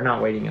 yeah, we're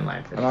not waiting in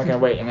line for this. I'm not going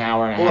to wait an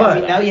hour and a Well,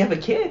 half. now you have a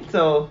kid,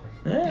 so...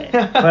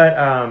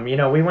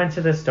 But, we went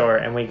to the store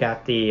and we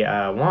got the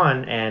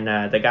wand,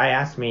 and the guy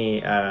asked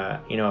me,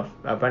 a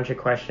bunch of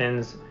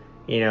questions.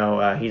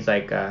 He's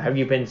like, have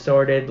you been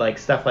sorted? Like,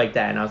 stuff like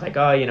that. And I was like,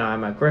 oh,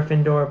 I'm a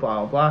Gryffindor,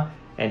 blah, blah, blah.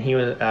 And he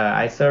was,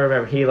 I still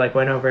remember, he, like,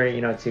 went over,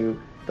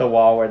 to the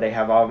wall where they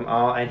have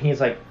all, and he's,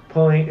 like,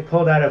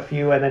 pulled out a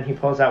few, and then he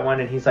pulls out one,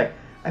 and he's like,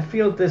 I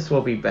feel this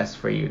will be best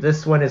for you.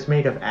 This one is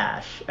made of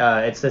ash.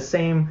 It's the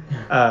same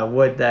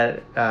wood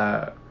that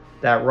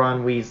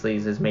Ron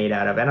Weasley's is made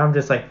out of. And I'm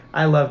just like,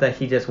 I love that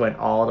he just went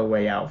all the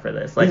way out for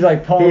this. Like, he's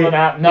like pulling it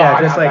out. No, yeah,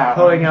 I just got like that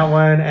pulling one. out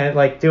one and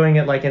like doing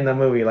it like in the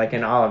movie, like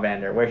in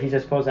Ollivander, where he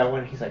just pulls out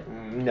one and he's like,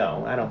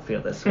 no, I don't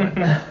feel this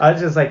one. I was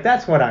just like,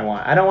 that's what I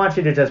want. I don't want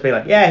you to just be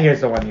like, yeah,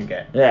 here's the one you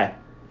get. Yeah.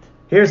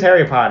 Here's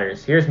Harry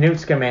Potter's. Here's Newt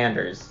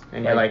Scamander's.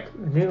 And you're like,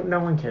 no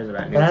one cares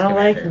about Newt But I don't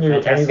like Scamander.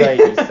 Newt. And he's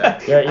Fantastic like, Beasts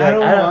sucks.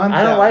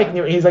 I don't like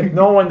Newt. He's like,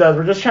 no one does.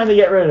 We're just trying to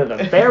get rid of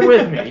them. Bear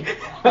with me.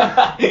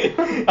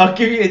 I'll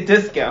give you a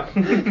discount.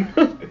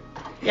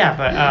 Yeah,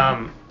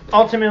 but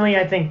ultimately,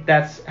 I think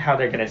that's how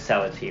they're going to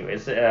sell it to you.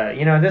 Is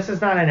this is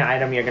not an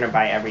item you're going to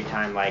buy every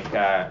time. Like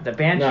the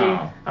Banshee,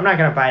 No. I'm not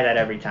going to buy that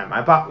every time.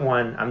 I bought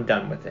one. I'm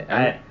done with it.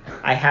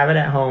 I have it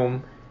at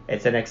home.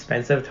 It's an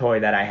expensive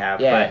toy that I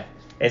have, Yeah. but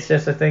it's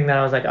just a thing that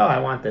I was like, oh, I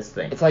want this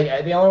thing. It's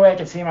like the only way I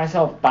can see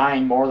myself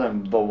buying more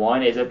than the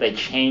one is if they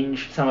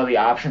change some of the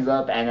options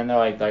up, and then they're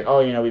like,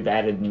 oh, we've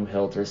added new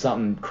hilt or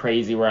something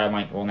crazy where I'm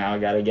like, well, now I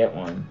got to get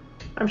one.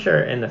 I'm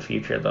sure in the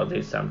future they'll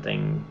do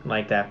something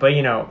like that. But,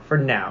 for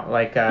now,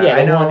 like, Yeah,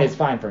 I know one is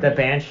fine for the me.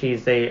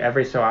 Banshees,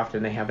 every so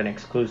often they have an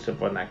exclusive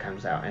one that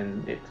comes out,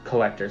 and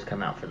collectors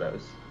come out for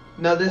those.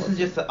 No, this is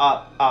just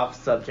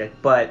off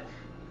subject, but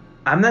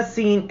I'm not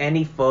seeing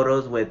any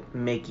photos with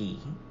Mickey,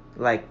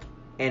 like,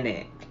 in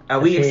it. Are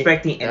we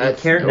expecting any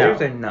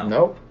characters or no?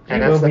 Nope.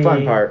 And They that's will the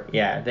fun be- part.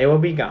 Yeah, they will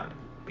be gone.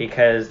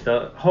 Because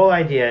the whole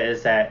idea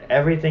is that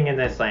everything in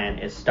this land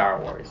is Star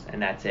Wars,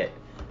 and that's it.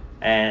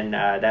 And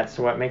that's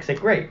what makes it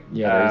great.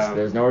 Yeah,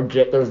 there's no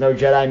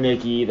Jedi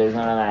Mickey. There's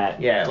none of that.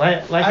 Yeah,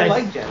 like I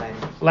like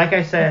Jedi. Like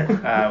I said,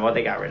 well,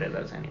 they got rid of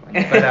those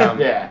anyway. But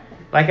Yeah.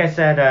 like I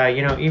said,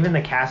 even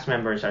the cast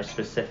members are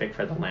specific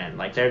for the land.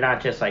 Like they're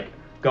not just like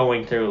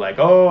going through like,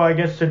 oh, I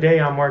guess today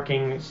I'm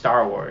working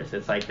Star Wars.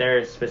 It's like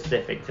they're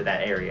specific to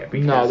that area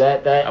because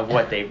of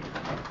what they've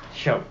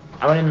shown.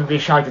 I wouldn't even be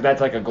shocked if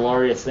that's like a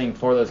glorious thing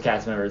for those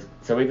cast members.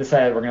 So we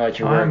decided we're gonna let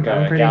you work.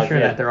 I'm pretty Galaxy. sure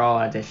that they're all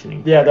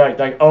auditioning. Yeah, they're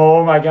like,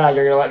 oh my god,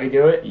 you're gonna let me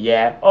do it?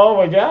 Yeah. Oh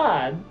my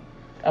god,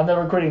 I'm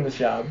never quitting this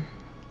job.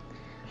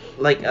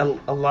 Like a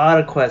lot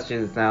of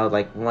questions now.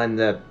 Like when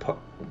the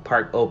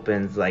park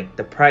opens, like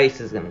the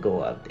price is gonna go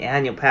up. The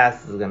annual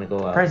pass is gonna go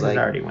up. Prices like,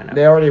 already went up.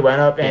 They already went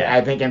up, and Yeah.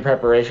 I think in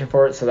preparation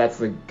for it. So that's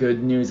the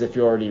good news if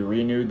you already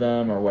renewed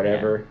them or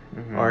whatever.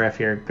 Mhm. Or if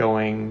you're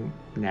going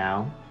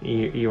now,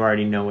 you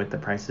already know what the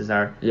prices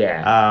are.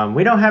 Yeah.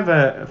 We don't have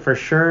a for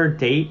sure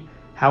date.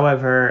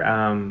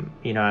 However,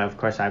 you know, of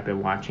course I've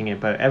been watching it,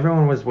 but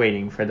everyone was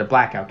waiting for the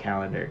blackout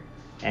calendar.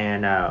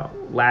 And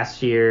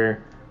last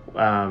year,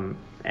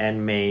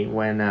 in May,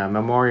 when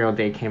Memorial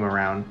Day came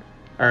around,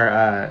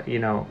 or you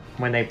know,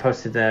 when they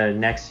posted the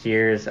next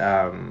year's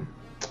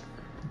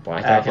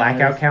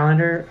blackout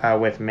calendar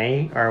with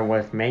May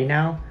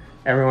now,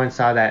 everyone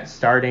saw that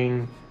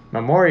starting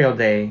Memorial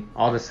Day,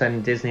 all of a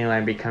sudden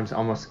Disneyland becomes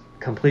almost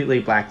completely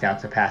blacked out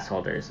to pass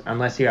holders,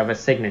 unless you have a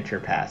signature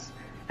pass.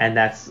 And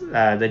that's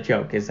the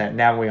joke, is that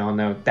now we all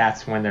know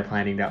that's when they're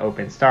planning to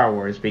open Star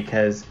Wars,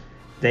 because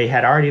they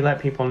had already let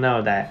people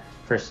know that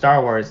for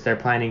Star Wars, they're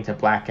planning to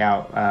black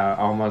out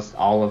almost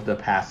all of the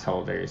pass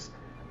holders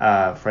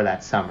for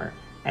that summer.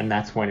 And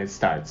that's when it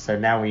starts. So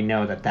now we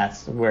know that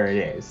that's where it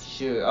is.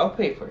 Shoot, I'll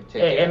pay for a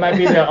ticket. It might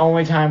be the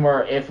only time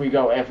where if we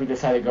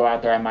decide to go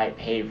out there, I might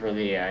pay for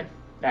the.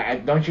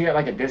 Don't you get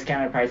like a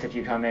discounted price if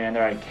you come in and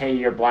they're like, hey,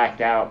 you're blacked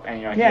out, and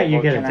you're like, Yeah, hey, you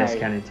well, get a can I-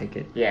 discounted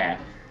ticket. Yeah,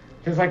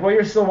 because like, well,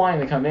 you're still wanting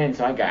to come in,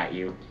 so I got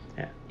you.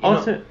 Yeah. You know,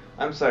 Also,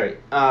 I'm sorry.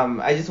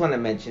 I just want to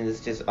mention, this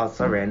is just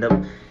also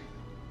random.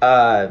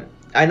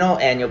 I know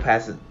annual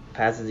passes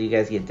you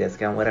guys get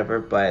discount, whatever,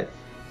 but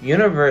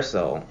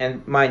Universal,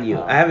 and mind you,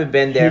 I haven't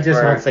been he there just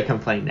for. wants to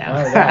complain now.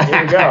 Oh, yeah,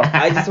 here we go.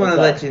 I just want to What's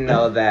let up? you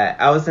know that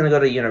I was gonna go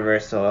to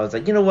Universal. I was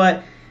like, you know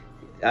what?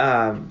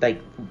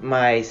 Like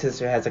my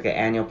sister has like an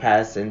annual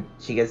pass and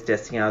she gets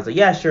discount. I was like,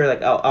 yeah, sure.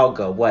 Like I'll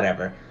go,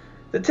 whatever.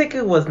 The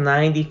ticket was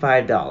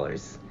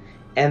 $95,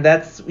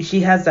 and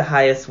she has the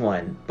highest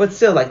one, but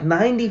still like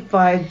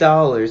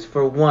 $95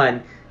 for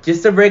one,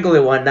 just a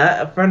regular one, not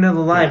a front of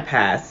the line Yeah.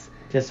 pass.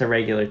 Just a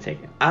regular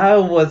ticket. I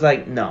was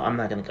like, no, I'm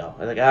not gonna go. I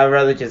was like, I'd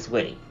rather just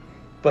wait.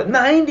 But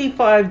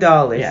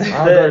 $95. Yeah.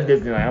 I'll go to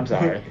Disneyland. I'm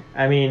sorry.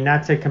 I mean,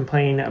 not to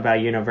complain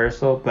about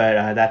Universal,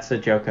 but that's the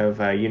joke of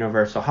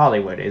Universal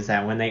Hollywood, is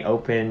that when they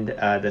opened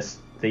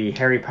the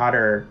Harry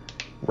Potter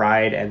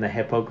ride and the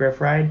Hippogriff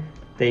ride,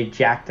 they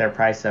jacked their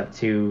price up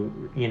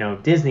to, you know,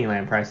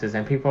 Disneyland prices,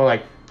 and people are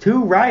like,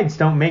 2 rides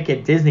don't make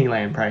it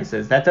Disneyland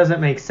prices. That doesn't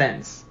make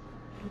sense.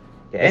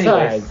 Yeah,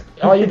 anyways, Besides,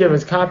 all you did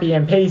was copy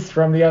and paste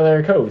from the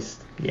other coast.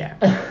 Yeah.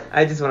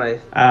 I just want to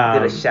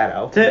give a shout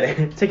out.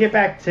 To get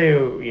back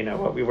to, you know,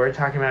 what we were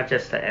talking about,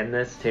 just to end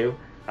this too,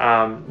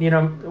 you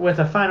know, with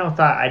a final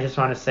thought, I just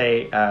want to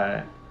say,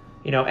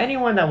 you know,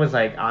 anyone that was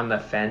like on the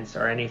fence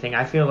or anything,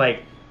 I feel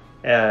like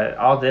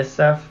all this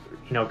stuff,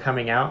 you know,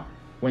 coming out,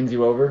 Wins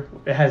you over.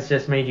 it has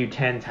just made you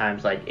 10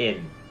 times like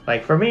in.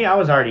 Like for me, I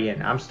was already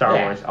in. I'm Star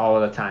Yeah. Wars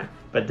all of the time.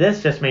 But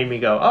this just made me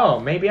go, oh,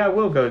 maybe I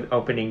will go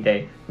opening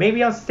day.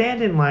 Maybe I'll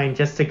stand in line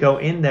just to go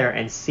in there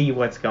and see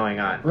what's going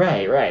on.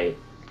 Right.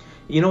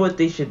 You know what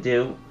they should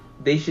do?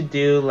 They should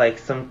do like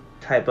some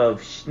type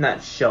of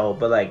not show,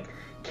 but like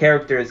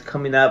characters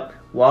coming up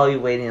while you're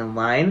waiting in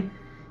line,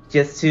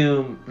 just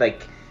to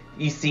like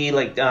you see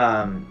like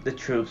the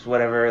troops,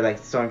 whatever,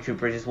 like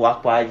stormtroopers just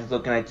walk by, just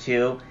looking at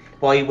you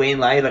while you wait in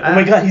line. You're like, oh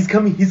my god, he's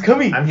coming!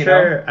 I'm you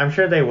sure. know? I'm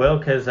sure they will,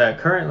 because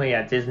currently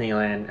at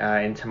Disneyland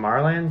in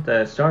Tomorrowland,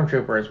 the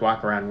stormtroopers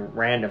walk around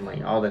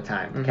randomly all the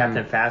time. Mhm.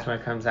 Captain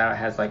Phasma comes out,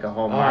 has like a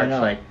whole Oh, I march.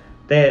 know. Like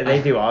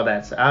they do all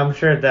that. So I'm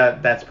sure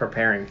that's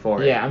preparing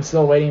for it. Yeah, I'm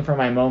still waiting for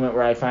my moment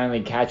where I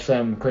finally catch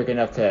them quick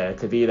enough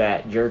to be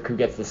that jerk who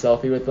gets the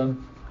selfie with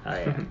them. Oh,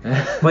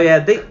 yeah. But yeah,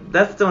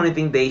 that's the only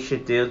thing they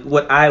should do.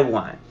 What I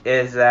want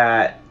is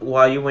that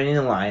while you're waiting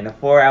in line, a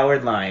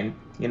 4-hour line,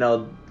 you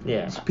know,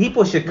 Yeah.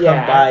 people should come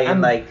Yeah, by I'm-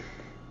 and like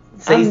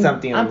say I'm-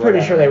 something. or I'm pretty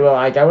sure they whatever. will.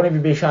 Like, I wouldn't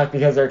even be shocked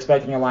because they're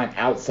expecting a line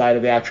outside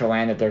of the actual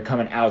land if they're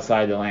coming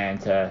outside the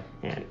land to.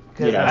 Yeah.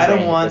 Because you know, I don't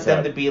saying want this them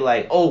up. to be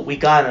like, oh, we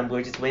got him.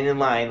 We're just waiting in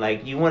line.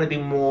 Like, you want to be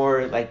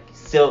more like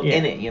still Yeah.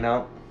 in it, you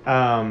know?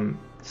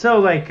 So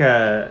like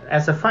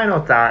as a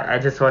final thought, I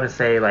just want to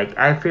say, like,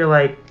 I feel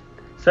like,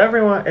 so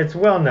everyone, it's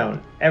well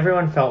known,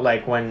 everyone felt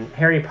like when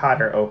Harry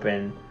Potter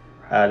opened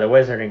the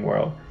Wizarding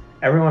World,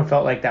 everyone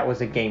felt like that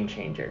was a game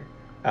changer.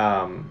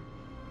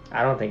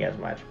 I don't think as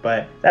much,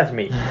 but that's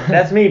me.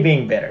 That's me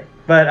being bitter.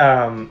 But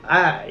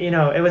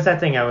it was that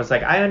thing. I was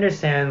like, I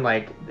understand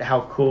like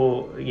how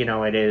cool, you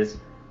know, it is.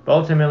 But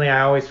ultimately,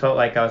 I always felt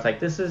like I was like,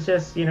 this is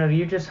just, you know,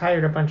 you just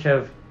hired a bunch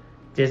of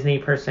Disney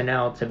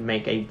personnel to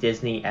make a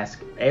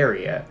Disney-esque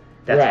area.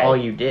 That's Right. all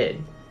you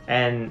did.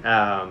 And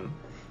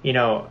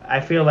I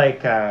feel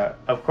like,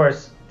 of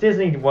course,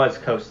 Disney was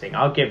coasting.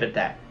 I'll give it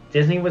that.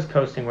 Disney was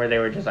coasting where they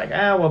were just like,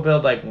 we'll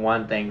build like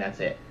one thing, that's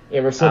it.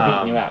 Yeah, we're still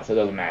beating you out, so it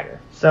doesn't matter.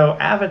 So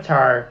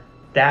Avatar,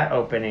 that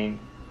opening,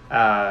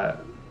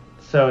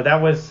 so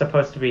that was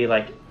supposed to be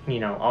like,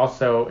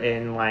 also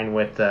in line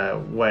with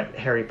what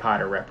Harry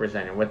Potter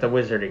represented, what the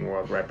Wizarding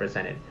World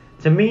represented.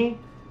 To me,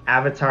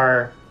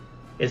 Avatar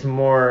is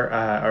more,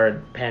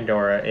 or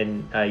Pandora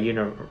in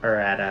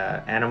at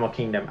Animal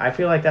Kingdom. I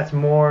feel like that's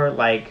more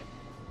like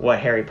what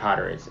Harry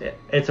Potter is.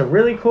 It's a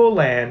really cool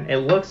land. It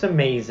looks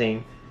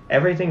amazing.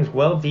 Everything's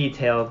well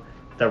detailed.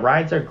 The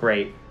rides are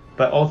great,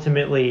 but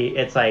ultimately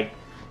it's like,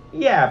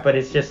 yeah, but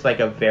it's just like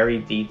a very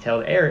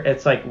detailed area.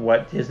 It's like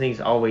what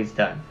Disney's always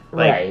done.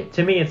 Like, Right.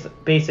 To me, it's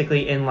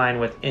basically in line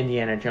with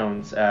Indiana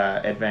Jones'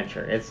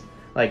 adventure. It's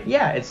like,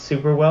 yeah, it's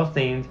super well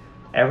themed.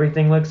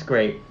 Everything looks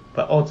great,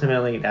 but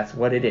ultimately that's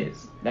what it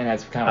is. And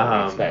that's kind of what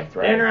we expect,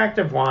 right?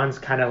 Interactive wands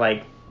kind of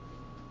like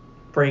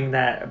bring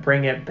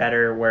it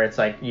better, where it's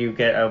like you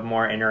get a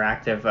more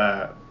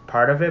interactive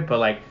part of it. But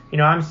like,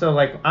 I'm still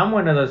like, I'm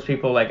one of those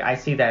people, like, I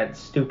see that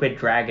stupid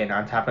dragon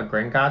on top of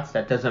Gringotts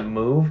that doesn't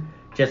move,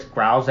 just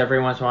growls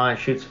every once in a while and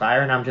shoots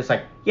fire, and I'm just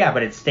like, yeah,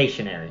 but it's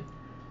stationary.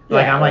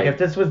 Like, Yeah, I'm like, if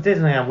this was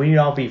Disneyland, we'd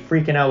all be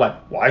freaking out like,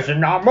 why is it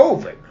not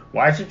moving?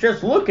 Why is it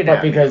just looking But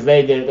at me? because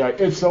they did it, they're like,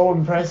 it's so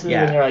impressive,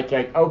 Yeah. and you're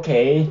like,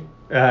 okay.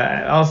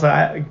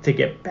 Also, to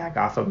get back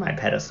off of my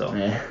pedestal.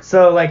 Yeah.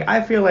 So, like,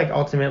 I feel like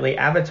ultimately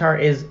Avatar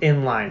is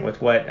in line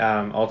with what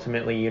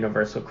ultimately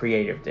Universal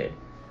Creative did.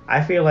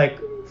 I feel like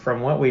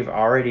from what we've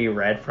already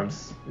read from,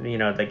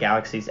 the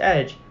Galaxy's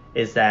Edge,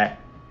 is that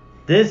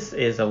this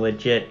is a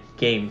legit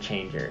game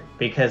changer,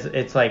 because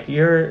it's like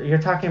you're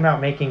talking about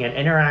making an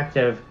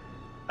interactive,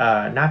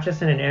 not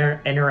just an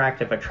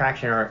interactive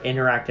attraction or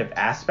interactive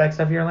aspects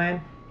of your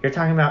land. You're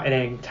talking about an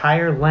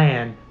entire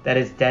land that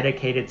is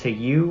dedicated to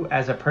you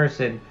as a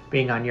person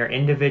being on your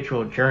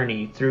individual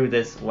journey through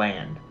this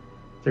land,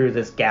 through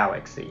this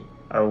galaxy,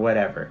 or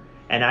whatever.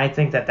 And I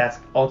think that that's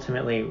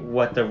ultimately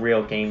what the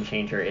real game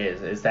changer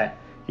is that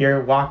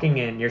you're walking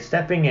in, you're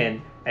stepping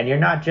in, and you're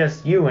not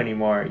just you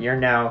anymore. You're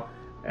now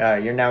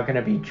going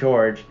to be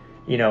George,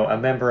 a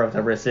member of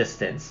the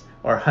Resistance,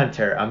 or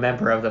Hunter, a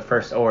member of the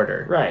First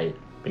Order. Right.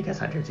 Because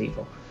Hunter's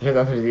evil. He's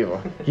evil.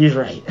 He's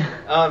right.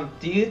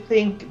 Do you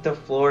think the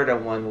Florida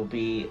one will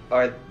be,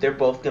 or they're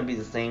both gonna be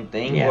the same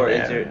thing, Yeah, or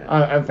is they're- there?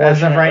 Unfortunately,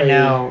 As of right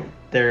now,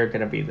 they're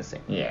going to be the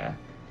same, Yeah.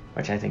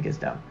 which I think is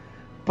dumb.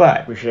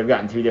 But We should have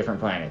gotten 2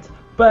 different planets.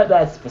 But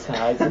that's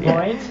besides the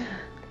Yeah. point.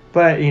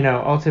 But,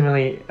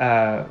 ultimately,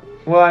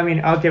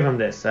 I'll give them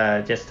this,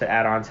 just to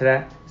add on to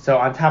that. So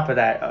on top of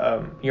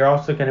that, you're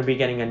also going to be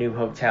getting a new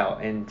hotel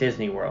in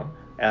Disney World.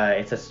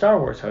 It's a Star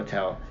Wars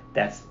hotel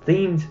that's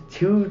themed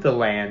to the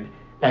land.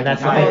 And Like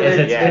that's the thing, is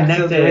it's yeah.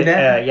 Still doing connected,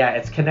 that?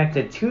 it's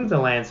connected to the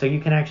land, so you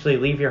can actually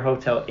leave your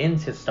hotel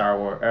into Star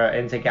Wars,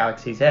 into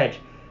Galaxy's Edge.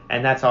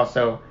 And that's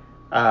also,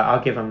 I'll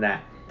give them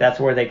that. That's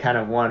where they kind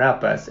of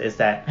one-up us, is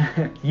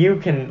that you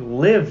can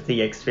live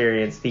the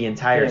experience the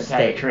entire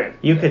stay. trip.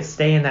 You could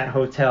stay in that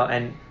hotel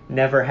and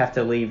never have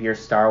to leave your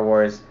Star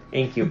Wars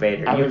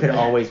incubator. I You was could there.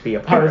 always be a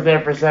I part was of it. there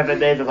for 7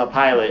 days as a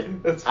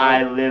pilot. That's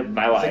I fine. lived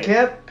my So life. can I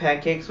have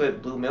pancakes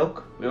with blue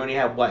milk? We only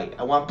have white.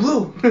 I want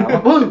blue. I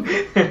want blue.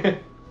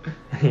 It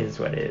is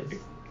what it is.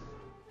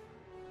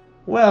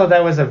 Well,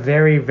 that was a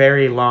very,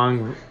 very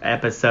long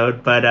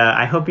episode, but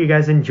I hope you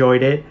guys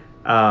enjoyed it.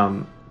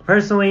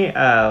 Personally,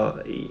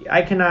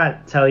 I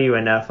cannot tell you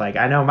enough. Like,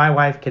 I know my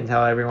wife can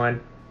tell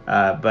everyone,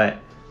 but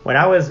when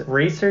I was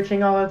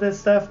researching all of this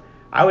stuff,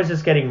 I was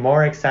just getting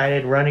more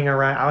excited, running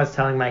around. I was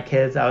telling my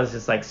kids, I was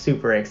just like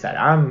super excited.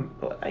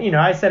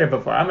 I said it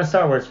before, I'm a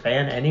Star Wars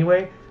fan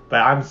anyway,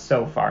 but I'm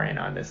so far in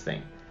on this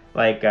thing.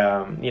 Like,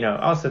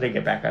 also to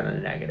get back on the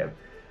negative.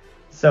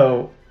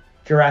 So,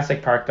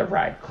 Jurassic Park the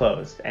ride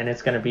closed, and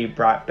it's going to be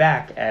brought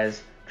back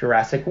as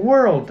Jurassic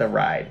World the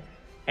ride.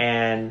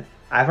 And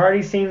I've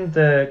already seen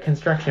the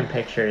construction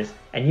pictures,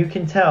 and you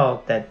can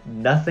tell that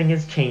nothing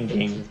is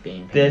changing. It's just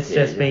being This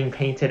just painted. being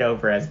painted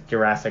over as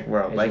Jurassic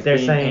World. It's Like just they're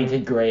being saying,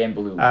 painted gray and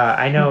blue.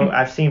 I know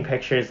I've seen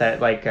pictures that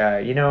like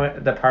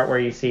the part where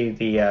you see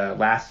the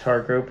last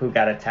tour group who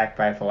got attacked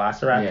by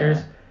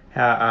velociraptors.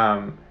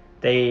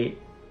 They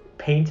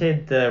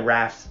painted the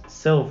rafts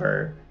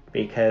silver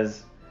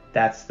because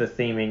that's the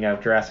theming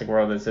of Jurassic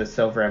World, is this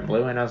silver and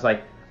blue. And I was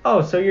like,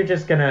 oh, so you're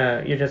just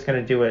gonna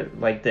do it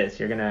like this.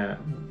 You're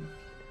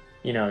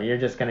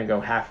just gonna go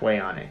halfway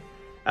on it.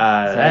 So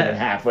that's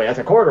halfway. That's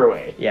a quarter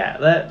way.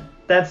 Yeah,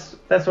 that's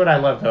what I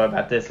love though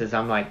about this, is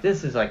I'm like,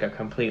 this is like a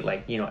complete,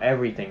 like,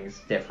 everything's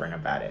different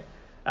about it.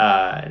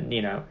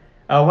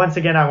 Once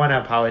again, I want to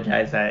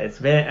apologize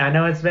that I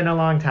know it's been a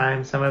long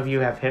time. Some of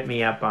you have hit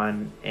me up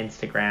on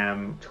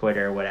Instagram,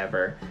 Twitter,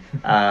 whatever.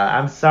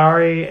 I'm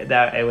sorry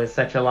that it was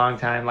such a long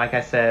time. Like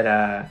I said,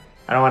 I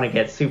don't want to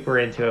get super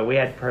into it. We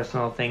had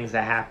personal things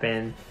that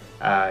happened,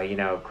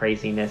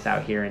 craziness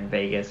out here in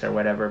Vegas or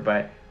whatever,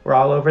 but we're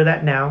all over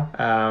that now.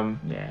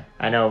 Yeah.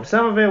 I know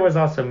some of it was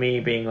also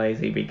me being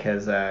lazy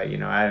because,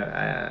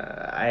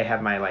 I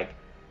have my, like,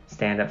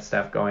 stand-up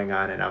stuff going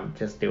on, and I'm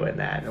just doing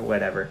that or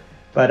whatever.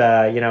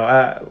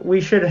 But,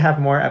 we should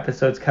have more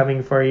episodes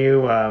coming for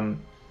you.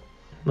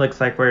 Looks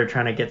like we're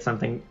trying to get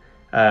something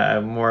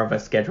more of a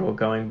schedule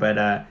going,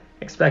 but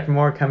expect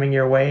more coming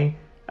your way.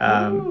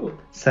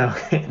 So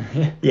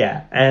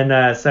yeah,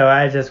 and so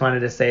I just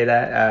wanted to say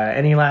that.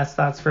 Any last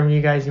thoughts from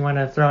you guys you want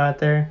to throw out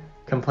there?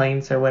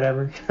 Complaints or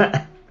whatever?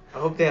 I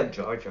hope they have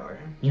Jar Jar.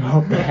 You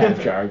hope they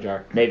have Jar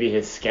Jar. Maybe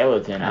his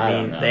skeleton. I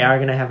mean, don't know. they are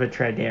gonna have a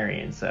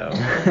Tridarian, so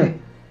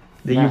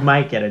you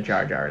might get a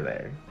Jar Jar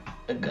there.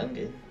 A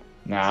Gungan.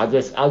 No, I'll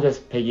just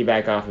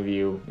piggyback off of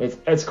you.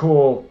 It's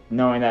cool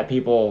knowing that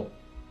people,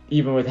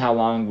 even with how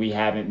long we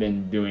haven't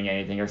been doing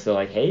anything, are still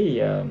like, hey,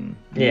 can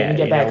we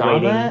get back on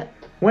waiting. that?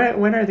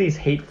 When are these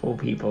hateful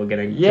people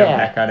gonna jump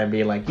back on and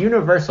be like,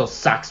 Universal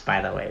sucks,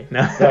 by the way?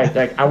 No.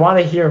 like I want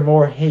to hear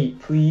more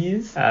hate,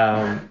 please.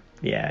 I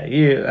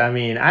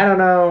mean, I don't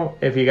know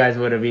if you guys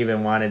would have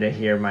even wanted to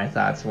hear my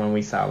thoughts when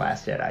we saw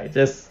Last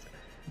Jedi.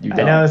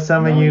 I know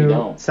some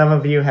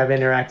of you have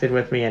interacted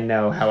with me and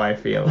know how I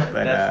feel.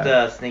 But that's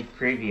the sneak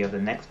preview of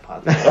the next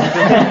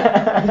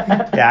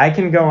podcast. Yeah, I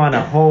can go on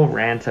a whole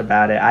rant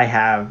about it. I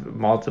have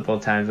multiple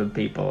times with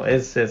people.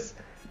 It's just,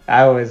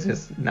 I was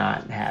just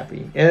not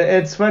happy.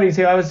 It's funny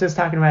too. I was just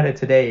talking about it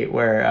today,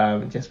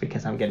 where just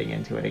because I'm getting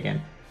into it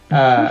again.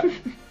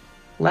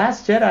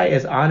 Last Jedi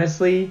is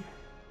honestly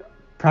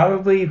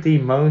probably the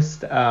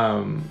most.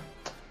 How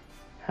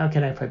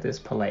can I put this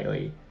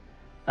politely?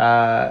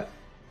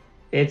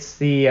 It's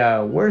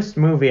the worst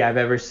movie I've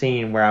ever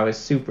seen where I was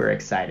super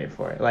excited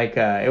for it. Like,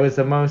 it was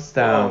the most...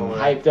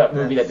 hyped up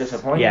movie that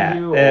disappointed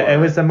you? It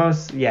was the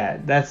most... Yeah,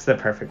 that's the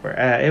perfect word.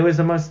 It was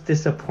the most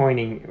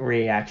disappointing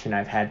reaction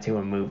I've had to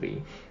a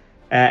movie.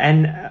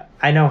 And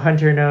I know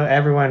Hunter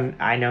everyone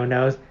I know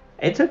knows.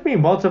 It took me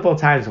multiple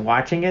times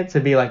watching it to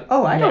be like,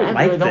 oh, I don't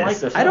like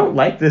this. I don't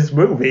like this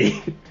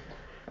movie.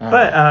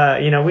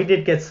 But, we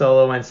did get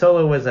Solo, and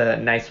Solo was a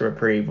nice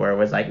reprieve where it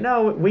was like,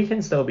 no, we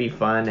can still be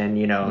fun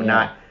and,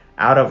 not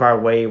out of our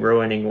way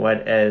ruining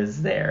what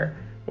is there,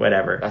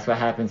 whatever. That's what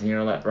happens when you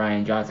don't let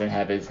Rian Johnson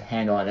have his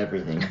handle on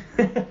everything.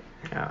 Oh,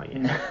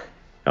 yeah.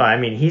 Oh, I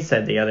mean, he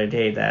said the other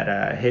day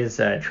that his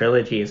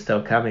trilogy is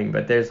still coming,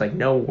 but there's,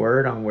 no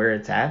word on where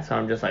it's at, so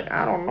I'm just like,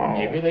 I don't know.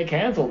 Maybe they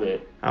canceled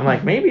it. I'm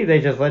like, maybe they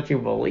just let you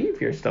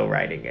believe you're still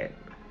writing it.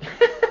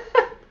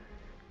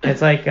 It's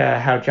like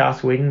how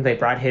Joss Whedon, they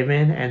brought him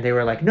in, and they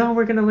were like, no,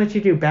 we're going to let you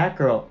do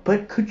Batgirl,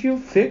 but could you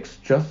fix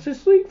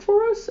Justice League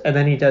for us? And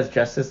then he does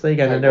Justice League,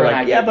 and then they're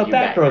like, yeah, but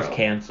Batgirl's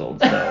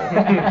canceled, so.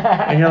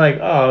 And you're like,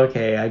 oh,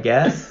 okay, I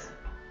guess.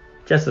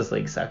 Justice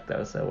League sucked,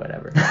 though, so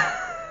whatever.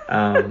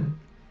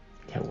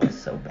 It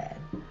was so bad.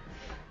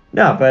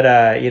 No, but,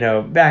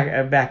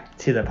 back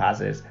to the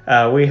positives.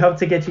 We hope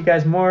to get you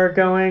guys more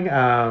going.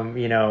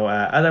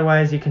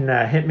 Otherwise, you can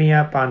hit me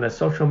up on the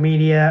social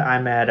media.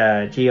 I'm at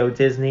Gio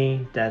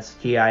Disney. That's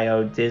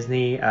GIO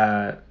Disney.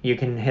 You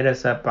can hit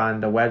us up on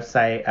the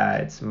website.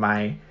 It's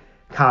my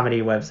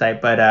comedy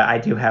website, but I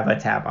do have a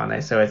tab on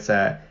there. So it's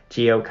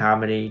Gio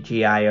Comedy,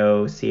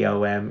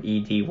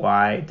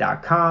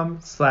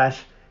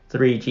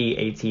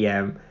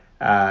 GIOCOMEDY.com/3GATM.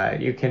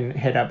 You can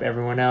hit up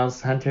everyone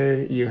else.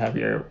 Hunter, you have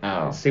your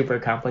super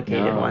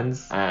complicated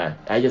ones.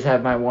 I just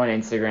have my one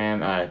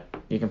Instagram.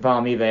 You can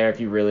follow me there if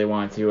you really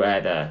want to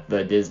at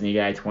the Disney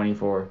Guy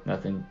 24.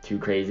 Nothing too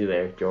crazy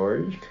there.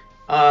 George?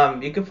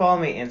 You can follow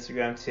me on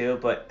Instagram too,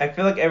 but I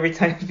feel like every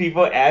time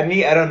people add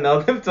me, I don't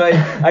know them, so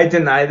I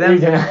deny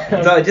them.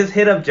 So just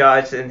hit up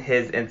Josh and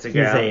his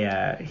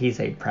Instagram. He's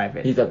a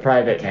private. He's a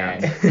private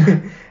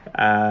man.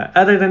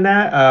 Other than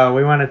that,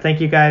 we want to thank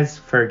you guys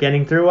for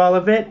getting through all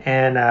of it,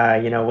 and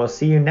we'll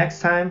see you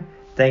next time.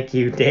 Thank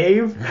you,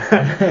 Dave.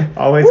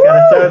 Always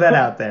gotta throw that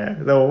out there.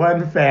 The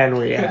one fan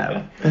we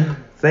have.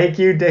 Thank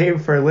you,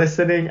 Dave, for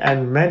listening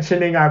and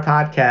mentioning our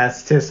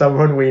podcast to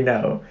someone we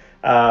know.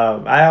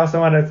 I also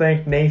want to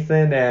thank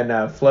Nathan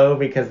and Flo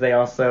because they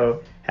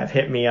also have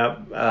hit me up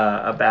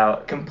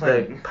about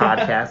the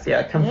podcast.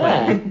 Yeah,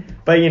 complain. Yeah.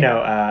 But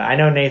I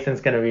know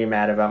Nathan's gonna be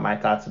mad about my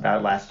thoughts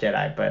about Last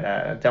Jedi,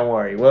 but don't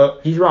worry,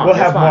 he's wrong. We'll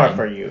have more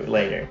for you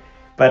later.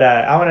 But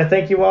I want to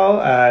thank you all.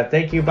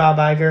 Thank you, Bob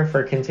Iger,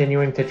 for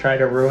continuing to try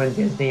to ruin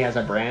Disney as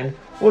a brand.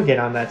 We'll get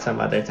on that some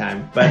other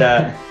time.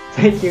 But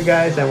thank you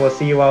guys, and we'll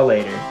see you all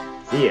later.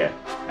 See ya.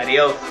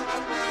 Adios.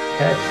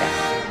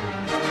 Ciao.